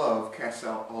perfect love casts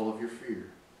out all of your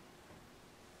fear.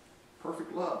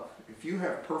 Perfect love. If you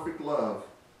have perfect love,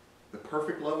 the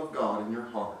perfect love of God in your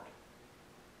heart,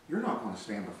 you're not going to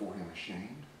stand before Him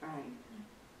ashamed. Right.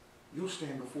 You'll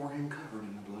stand before Him covered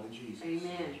in the blood of Jesus.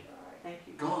 Amen. Thank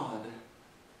you. God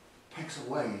takes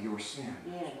away your sin.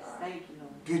 Yes, thank you,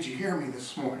 Lord. Did you hear me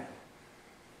this morning?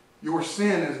 Your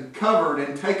sin is covered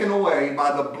and taken away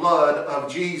by the blood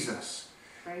of Jesus.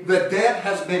 Praise The debt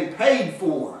has been paid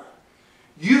for.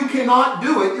 You cannot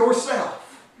do it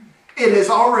yourself. It has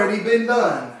already been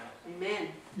done. Amen.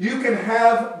 You can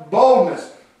have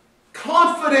boldness,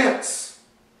 confidence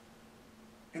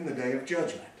in the day of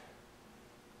judgment.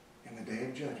 In the day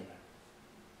of judgment.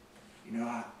 You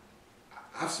know,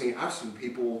 I've seen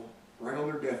people right on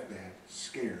their deathbed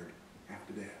scared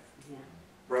after death. Yeah.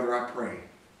 Brother, I pray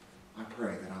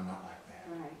that I'm not like that.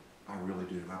 Right. I really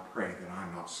do. I pray that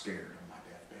I'm not scared on my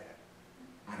deathbed.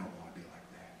 I don't want to be like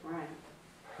that. Right.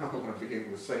 I want to be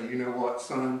able to say, you know what,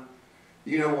 son?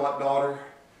 You know what, daughter?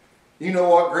 You know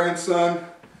what, grandson?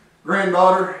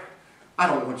 Granddaughter? I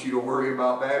don't want you to worry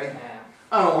about Daddy.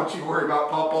 I don't want you to worry about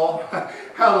Pawpaw.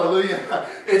 Hallelujah.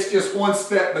 It's just one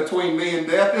step between me and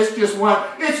death. It's just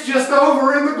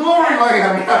over in the glory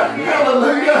land.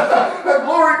 Hallelujah.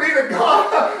 Glory be to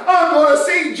God. I'm going to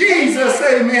see Jesus.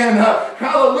 Amen.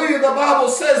 Hallelujah. The Bible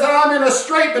says that I'm in a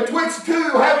strait betwixt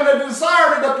two, having a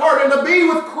desire to depart and to be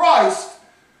with Christ,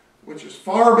 which is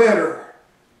far better.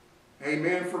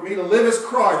 Amen. For me to live as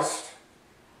Christ,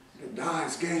 to die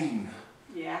is gain.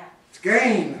 Yeah. It's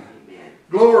gain. Amen.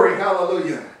 Glory,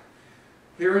 hallelujah.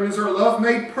 Herein is our love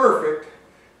made perfect,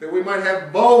 that we might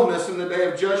have boldness in the day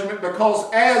of judgment, because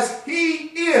as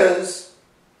He is,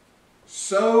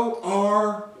 so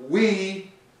are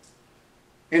we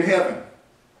in heaven.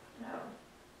 No,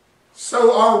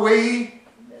 So are we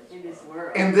In this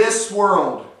world. in this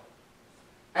world.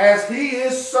 As He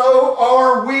is, so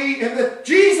are we in the...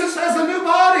 Jesus has a new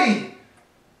body.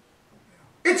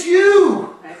 It's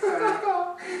you. That's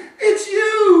right. It's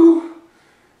you.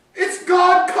 It's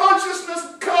God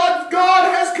consciousness.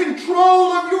 God has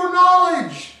control of your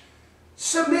knowledge.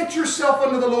 Submit yourself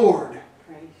unto the Lord.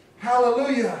 Praise.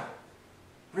 Hallelujah.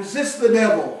 Resist the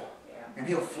devil and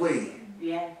he'll flee.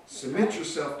 Yeah. Submit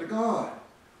yourself to God.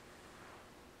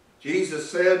 Jesus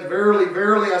said, Verily,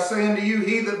 verily, I say unto you,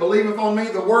 he that believeth on me,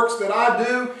 the works that I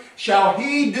do, shall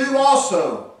he do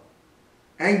also.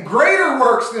 And greater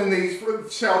works than these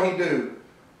shall he do.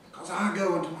 Because I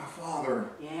go unto my Father.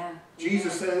 Yeah.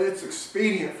 Jesus said, it's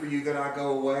expedient for you that I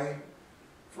go away.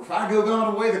 For if I go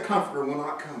not away, the Comforter will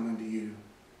not come unto you.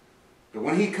 But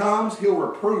when He comes, He'll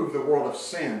reprove the world of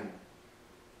sin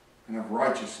and of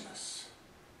righteousness.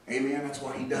 Amen? That's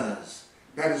what He does.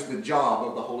 That is the job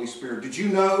of the Holy Spirit. Did you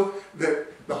know that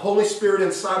the Holy Spirit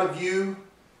inside of you,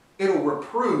 it'll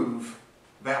reprove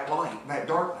that light, that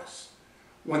darkness.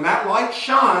 When that light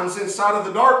shines inside of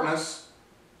the darkness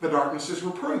is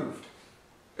reproved.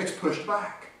 It's pushed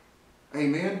back.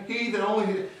 Amen. He that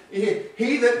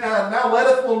now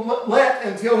letteth will let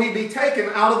until he be taken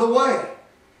out of the way.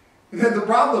 The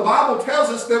Bible tells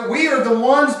us that we are the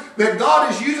ones that God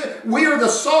is using. We are the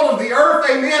salt of the earth.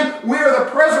 Amen. We are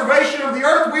the preservation of the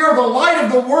earth. We are the light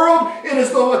of the world. It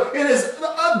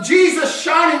is Jesus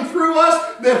shining through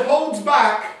us that holds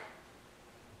back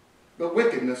the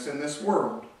wickedness in this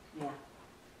world. Yeah.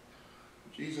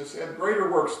 Jesus said, greater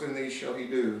works than these shall he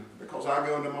do, because I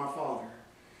go unto my Father.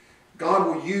 God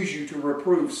will use you to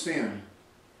reprove sin.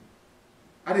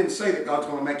 I didn't say that God's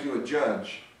going to make you a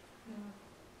judge.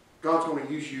 God's going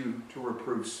to use you to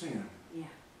reprove sin. Yeah.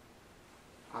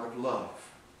 Out of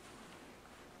love.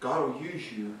 God will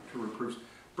use you to reprove.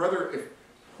 Brother, if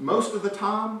most of the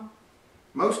time,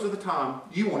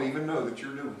 you won't even know that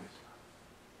you're doing it.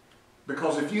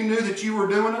 Because if you knew that you were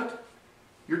doing it,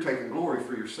 you're taking glory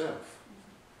for yourself.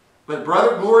 But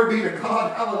brother, glory be to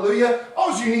God, hallelujah.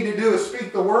 All you need to do is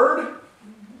speak the word.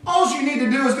 All you need to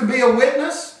do is to be a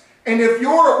witness. And if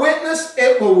you're a witness,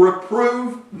 it will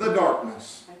reprove the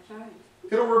darkness. That's right.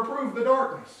 It'll reprove the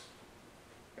darkness.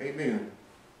 Amen.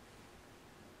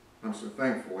 I'm so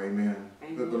thankful, amen,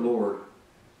 that the Lord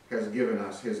has given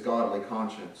us His godly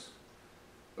conscience.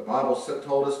 The Bible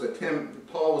told us that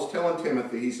Paul was telling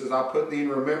Timothy, he says, I put thee in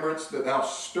remembrance that thou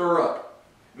stir up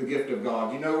the gift of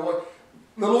God. You know what?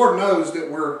 The Lord knows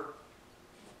that we're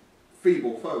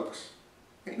feeble folks.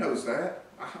 He knows that.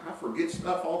 I forget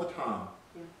stuff all the time.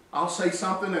 Yeah. I'll say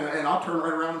something and I'll turn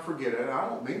right around and forget it. I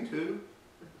don't mean to.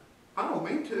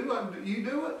 You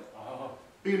do it.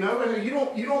 You know, and you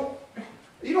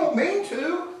don't mean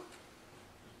to.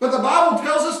 But the Bible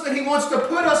tells us that He wants to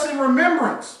put us in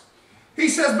remembrance. He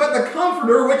says, but the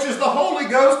Comforter, which is the Holy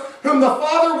Ghost, whom the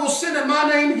Father will send in my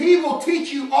name, he will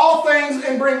teach you all things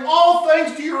and bring all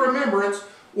things to your remembrance,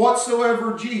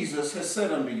 whatsoever Jesus has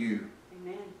said unto you.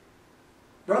 Amen.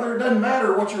 Brother, it doesn't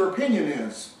matter what your opinion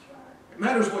is. It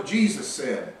matters what Jesus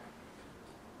said.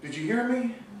 Did you hear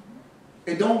me?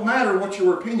 It don't matter what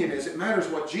your opinion is. It matters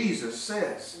what Jesus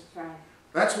says. That's right.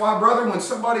 That's why, brother, when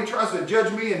somebody tries to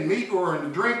judge me in meat or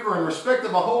in drink or in respect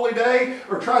of a holy day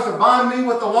or tries to bind me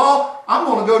with the law, I'm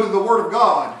going to go to the Word of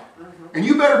God. And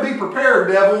you better be prepared,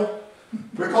 devil,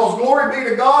 because glory be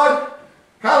to God.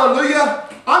 Hallelujah.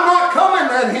 I'm not coming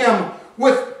at him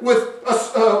with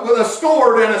a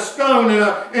sword and a stone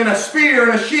and a spear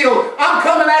and a shield. I'm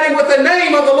coming at him with the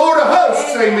name of the Lord of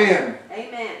hosts. Amen.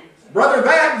 Amen. Brother,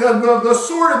 the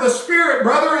sword of the Spirit,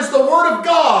 brother, is the Word of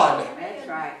God. That's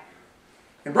right.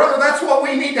 And brother, that's what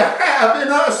we need to have in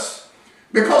us.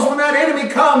 Because when that enemy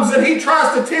comes and he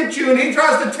tries to tempt you and he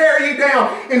tries to tear you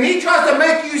down and he tries to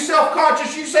make you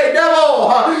self-conscious, you say, devil,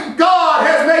 God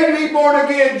has made me born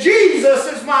again. Jesus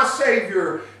is my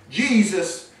Savior.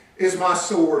 Jesus is my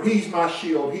sword. He's my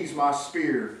shield. He's my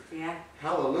spear. Yeah.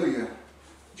 Hallelujah.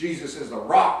 Jesus is the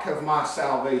rock of my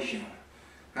salvation.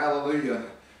 Hallelujah.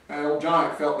 That old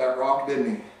giant felt that rock,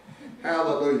 didn't he?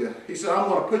 Hallelujah. He said, I'm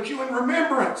going to put you in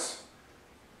remembrance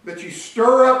that you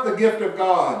stir up the gift of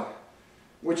God,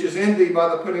 which is in thee by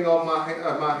the putting on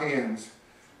my hands.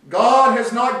 God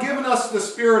has not given us the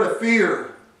spirit of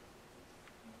fear.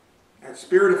 That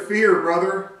spirit of fear,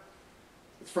 brother,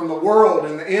 it's from the world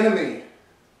and the enemy.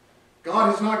 God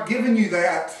has not given you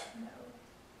that.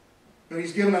 But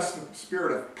He's given us the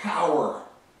spirit of power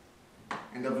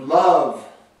and of love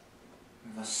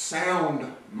and of a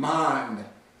sound mind.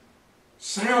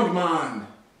 Sound mind.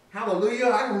 Hallelujah.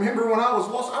 I remember when I was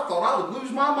lost, I thought I would lose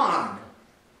my mind.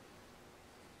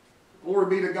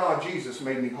 Glory be to God, Jesus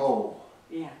made me whole.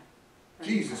 Yeah.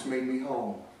 Jesus made me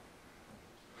whole.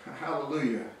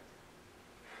 Hallelujah.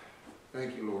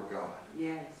 Thank you, Lord God.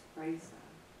 Yes. Praise God.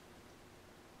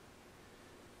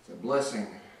 It's a blessing.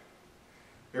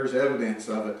 There's evidence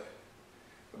of it.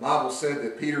 The Bible said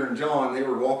that Peter and John, they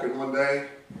were walking one day.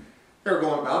 They were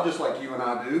going about just like you and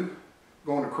I do,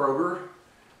 going to Kroger.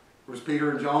 It was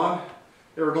Peter and John.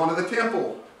 They were going to the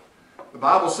temple. The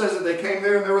Bible says that they came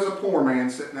there and there was a poor man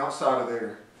sitting outside of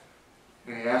there.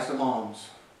 And he asked him alms.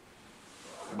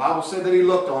 The Bible said that he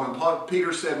looked on him.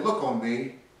 Peter said, look on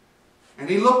me. And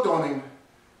he looked on him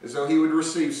as though he would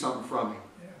receive something from him.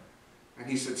 And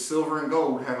he said, silver and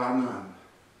gold have I none.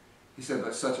 He said,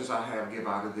 but such as I have give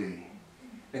I to thee.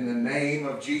 In the name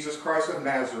of Jesus Christ of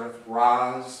Nazareth,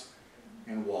 rise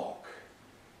and walk.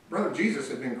 Brother, Jesus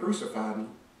had been crucified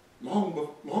long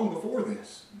before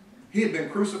this. He had been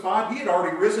crucified. He had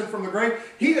already risen from the grave.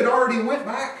 He had already went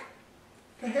back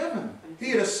to heaven.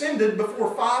 He had ascended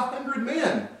before 500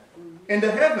 men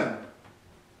into heaven.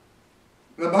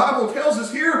 The Bible tells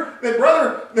us here that,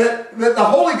 brother, that the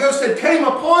Holy Ghost had came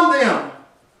upon them.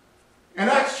 In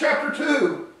Acts chapter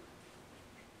 2.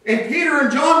 And Peter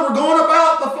and John were going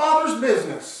about the Father's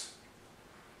business.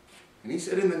 And he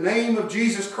said, in the name of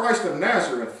Jesus Christ of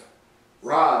Nazareth,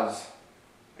 rise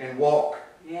and walk.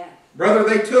 Yeah. Brother,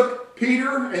 they took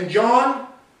Peter and John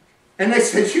and they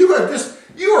said, you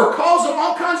are causing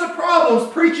all kinds of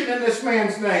problems preaching in this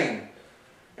man's name.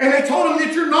 And they told him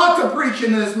that you're not to preach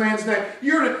in this man's name.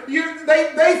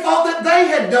 They thought that they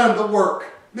had done the work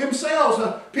themselves.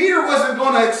 Peter wasn't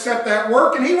going to accept that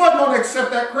work, and he wasn't going to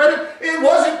accept that credit. It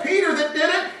wasn't Peter that did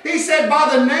it. He said,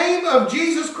 by the name of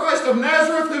Jesus Christ of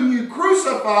Nazareth, whom you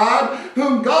crucified,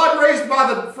 whom God raised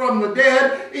from the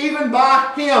dead, even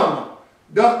by him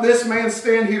doth this man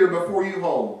stand here before you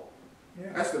whole.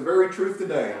 Yeah. That's the very truth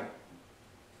today.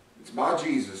 It's by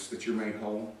Jesus that you're made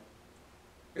whole.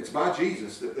 It's by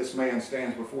Jesus that this man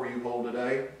stands before you whole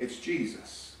today. It's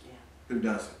Jesus who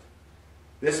does it.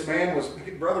 This man was,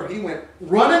 brother, he went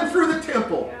running through the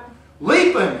temple,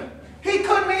 leaping. He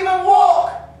couldn't even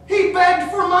walk. He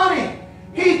begged for money.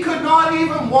 He could not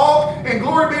even walk. And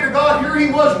glory be to God, here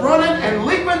he was running and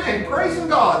leaping and praising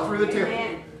God through the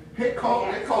temple. It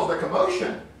caused a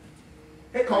commotion.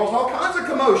 It caused all kinds of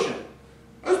commotion.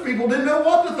 Those people didn't know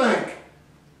what to think.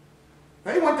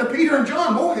 They went to Peter and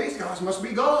John. Boy, these guys must be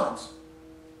gods.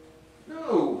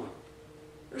 No.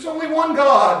 There's only one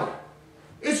God.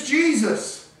 It's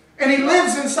Jesus. And He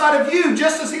lives inside of you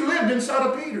just as He lived inside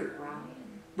of Peter.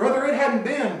 Brother, it hadn't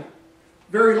been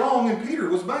very long and Peter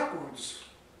was backwards.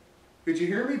 Did you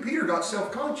hear me? Peter got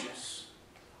self-conscious.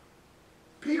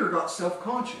 Peter got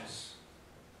self-conscious.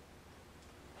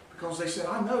 Because they said,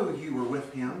 I know you were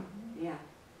with him. Yeah.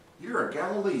 You're a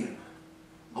Galilean.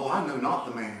 Oh, I know not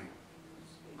the man.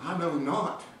 I know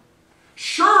not.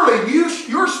 Surely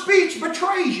your speech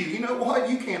betrays you. You know what?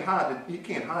 You can't hide it. You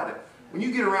can't hide it. When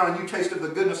you get around and you taste of the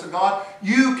goodness of God,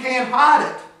 you can't hide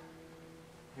it.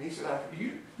 And he said,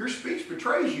 your speech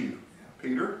betrays you,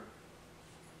 Peter.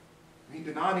 He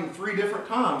denied him 3 different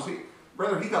times.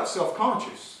 Brother, he got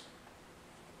self-conscious.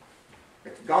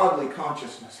 It's godly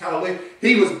consciousness. Hallelujah.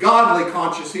 He was godly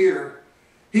conscious here.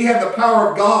 He had the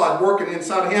power of God working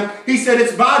inside of him. He said,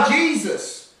 it's by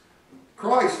Jesus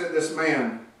Christ that this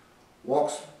man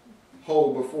walks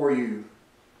whole before you.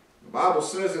 The Bible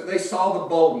says that they saw the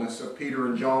boldness of Peter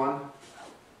and John,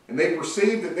 and they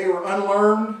perceived that they were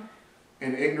unlearned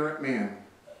and ignorant men.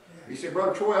 He said,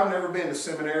 Brother Troy, I've never been to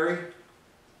seminary.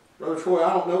 Brother Troy,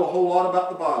 I don't know a whole lot about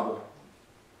the Bible.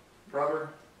 Brother,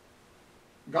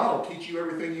 God will teach you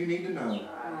everything you need to know.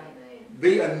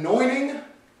 The anointing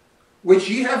which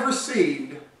ye have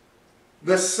received,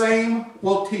 the same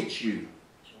will teach you.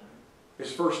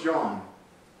 It's 1 John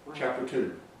chapter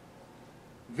 2.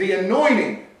 The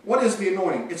anointing. What is the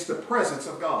anointing? It's the presence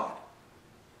of God.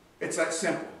 It's that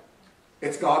simple.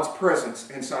 It's God's presence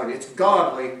inside of you. It's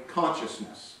godly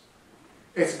consciousness.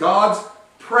 It's God's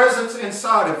presence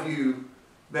inside of you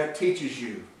that teaches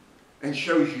you and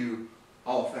shows you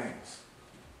all things.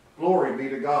 Glory be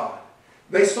to God.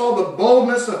 They saw the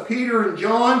boldness of Peter and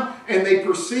John, and they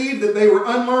perceived that they were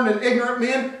unlearned and ignorant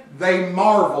men. They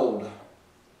marveled.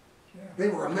 They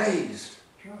were amazed.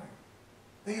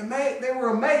 They were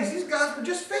amazed. These guys were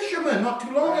just fishermen not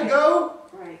too long ago.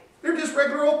 They're just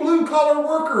regular old blue-collar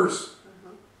workers.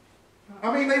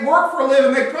 I mean, they worked for a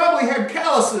living. They probably had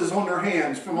calluses on their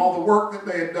hands from all the work that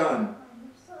they had done.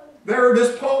 They were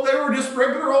just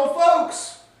regular old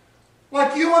folks,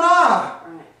 like you and I.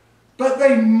 But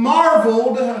they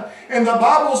marveled, and the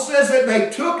Bible says that they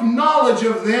took knowledge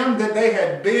of them that they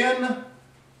had been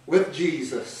with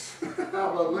Jesus.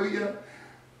 Hallelujah.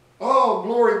 Oh,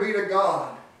 glory be to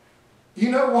God.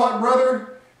 You know what,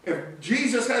 brother? If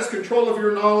Jesus has control of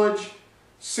your knowledge,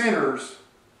 sinners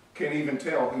can't even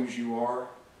tell whose you are.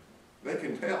 They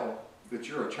can tell that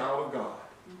you're a child of God.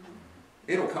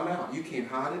 It'll come out. You can't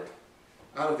hide it.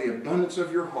 Out of the abundance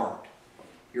of your heart,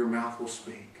 your mouth will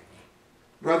speak.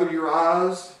 Brother, your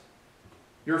eyes,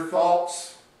 your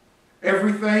thoughts,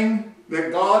 everything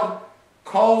that God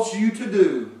calls you to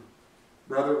do,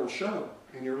 brother, will show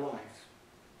in your life.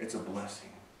 It's a blessing.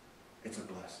 It's a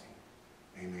blessing.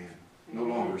 Amen. No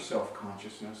longer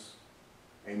self-consciousness.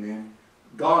 Amen.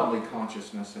 Godly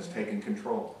consciousness has taken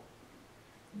control.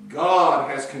 God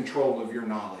has control of your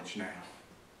knowledge now.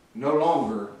 No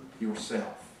longer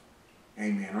yourself.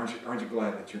 Amen. Aren't you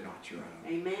glad that you're not your own?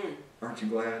 Amen. Aren't you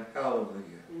glad?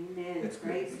 Hallelujah. Amen. It's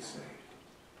good to be saved.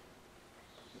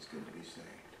 It's good to be saved.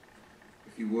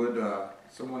 If you would,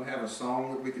 someone have a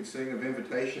song that we could sing of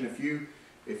invitation. If you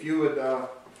would,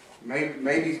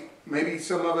 maybe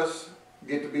some of us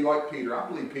get to be like Peter. I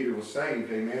believe Peter was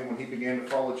saved, amen, when he began to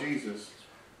follow Jesus.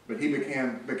 But he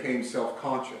became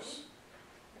self-conscious.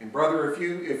 And brother,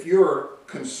 if you're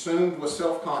consumed with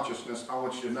self-consciousness, I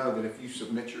want you to know that if you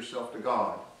submit yourself to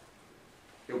God,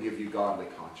 He'll give you godly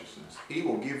consciousness. He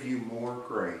will give you more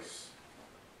grace.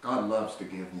 God loves to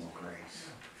give more grace.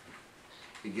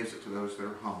 He gives it to those that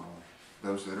are humble,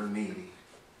 those that are needy.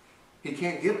 He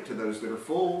can't give it to those that are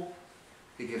full.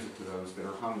 He gives it to those that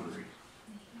are hungry.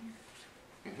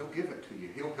 And He'll give it to you.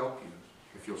 He'll help you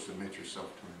if you'll submit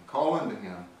yourself to Him. Call unto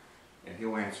Him, and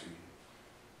He'll answer you.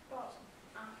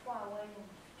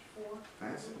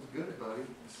 That sounds good, buddy.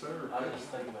 Yes, sir. I just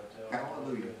think about that.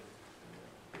 Hallelujah.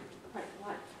 Like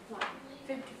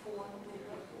 54.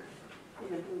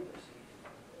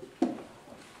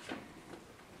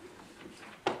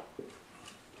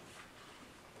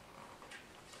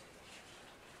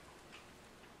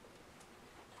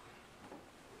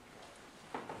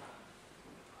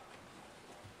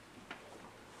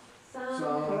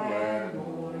 Some glad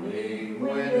morning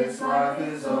when this life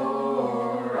is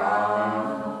o'er,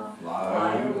 I'll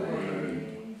fly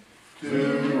away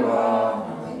to a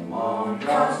home on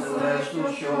God's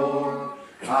celestial shore.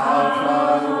 I'll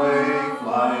fly away,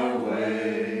 fly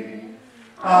away.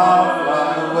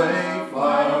 I'll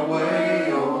fly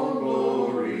away, oh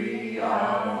glory.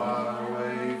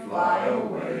 I'll fly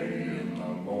away in the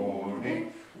morning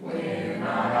when I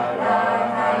ride,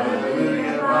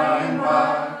 hallelujah, by and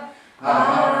by.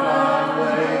 I'll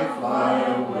fly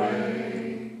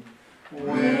away,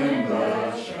 when the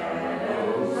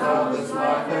shadows of this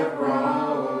life have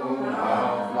grown.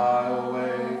 I'll fly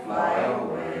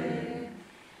away,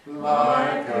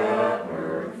 like a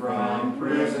bird from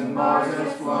prison bars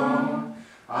has flown.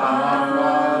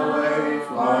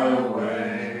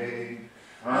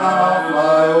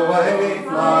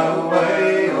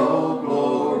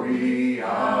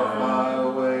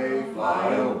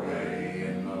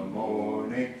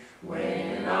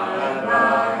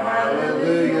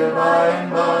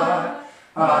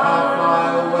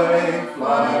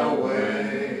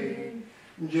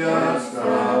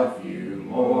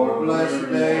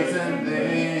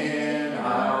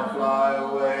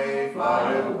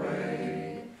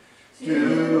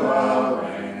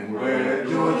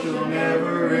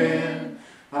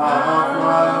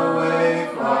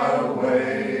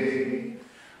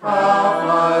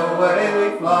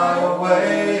 fly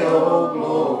away, oh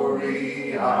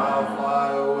glory. I'll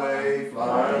fly away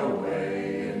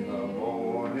in the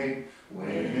morning.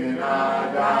 When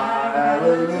I die,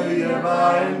 hallelujah,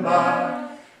 by and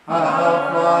by.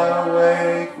 I'll fly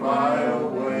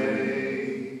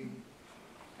away.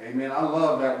 Amen. I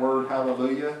love that word,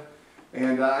 hallelujah.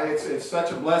 And it's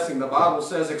such a blessing. The Bible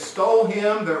says, extol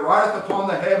him that rideth upon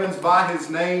the heavens by his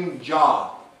name,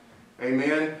 Jah.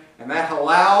 Amen. And that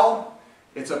halal,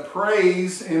 it's a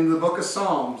praise in the book of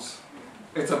Psalms.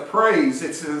 It's a praise.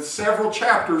 It's in several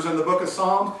chapters in the book of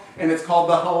Psalms, and it's called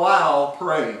the halal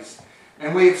praise.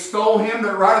 And we extol him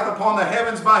that rideth upon the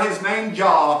heavens by his name,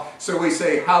 Jah. So we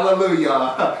say,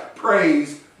 hallelujah,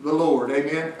 praise the Lord.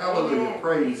 Amen. Hallelujah, Amen.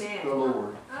 praise Amen. the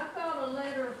Lord. I got a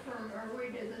letter from, or we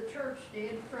did, the church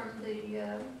did, from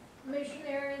the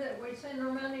missionary that we send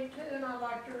our money to, and I'd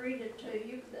like to read it to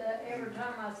you. Every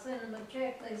time I send them a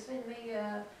check, they send me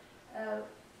a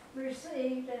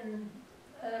receipt and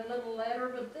a little letter,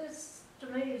 but this to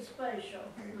me is special.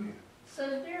 Amen. It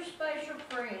says, dear special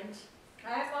friends,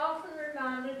 I am often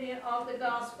reminded of the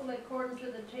gospel according to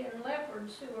the 10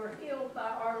 lepers who were healed by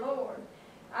our Lord.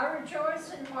 I rejoice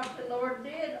in what the Lord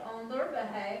did on their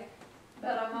behalf,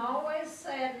 but I'm always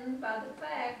saddened by the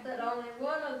fact that only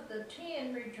one of the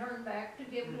 10 returned back to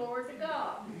give glory to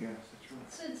God. Yes, that's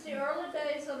right. Since the early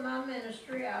days of my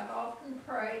ministry, I've often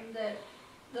prayed that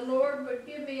the Lord would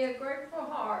give me a grateful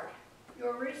heart.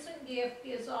 Your recent gift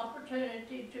gives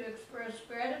opportunity to express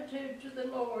gratitude to the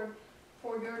Lord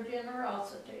for your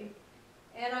generosity.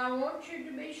 And I want you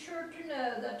to be sure to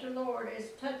know that the Lord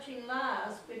is touching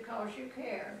lives because you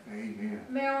care. Amen.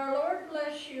 May our Lord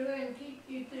bless you and keep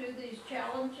you through these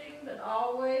challenging but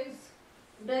always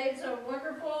days of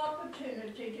wonderful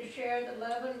opportunity to share the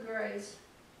love and grace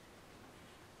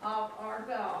of our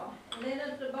God. And then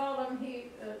at the bottom,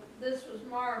 this was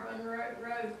Marvin wrote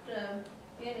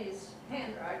in his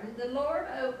handwriting, the Lord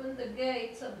opened the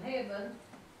gates of heaven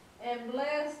and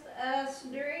blessed us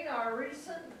during our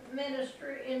recent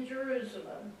ministry in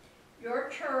Jerusalem. Your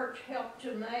church helped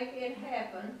to make it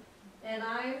happen, and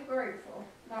I am grateful,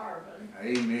 Marvin.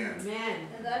 Amen. Amen.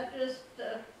 And that just,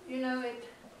 it,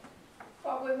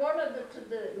 what we wanted it to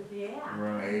do. Yeah.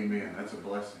 Right. Amen. That's a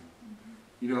blessing.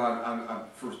 You know, I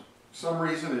for some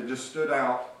reason it just stood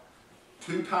out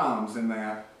 2 times in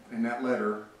that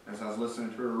letter as I was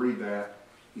listening to her read that.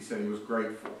 He said he was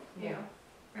grateful. Yeah.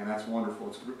 And that's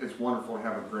wonderful. It's wonderful to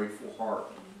have a grateful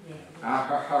heart. Yeah.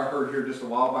 I heard here just a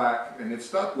while back, and it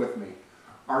stuck with me.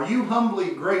 Are you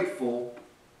humbly grateful,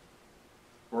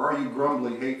 or are you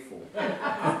grumbly hateful? And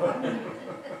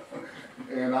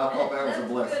I thought that was a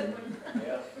blessing.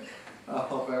 Yeah. I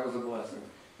thought that was a blessing.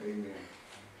 Amen.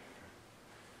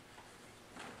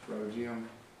 Brother Jim.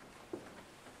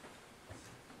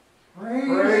 Praise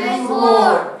Praise the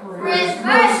Lord. For his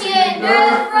mercy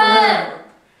endureth forever.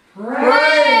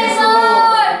 Praise the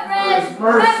Lord, for his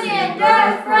mercy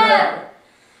endureth forever.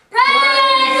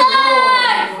 Praise the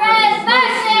Lord, for his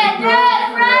mercy endureth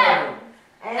forever.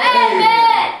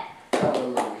 Amen.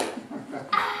 Hallelujah.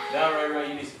 Now, Ray,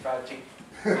 you need some fried chicken.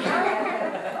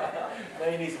 Now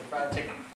you need some fried chicken.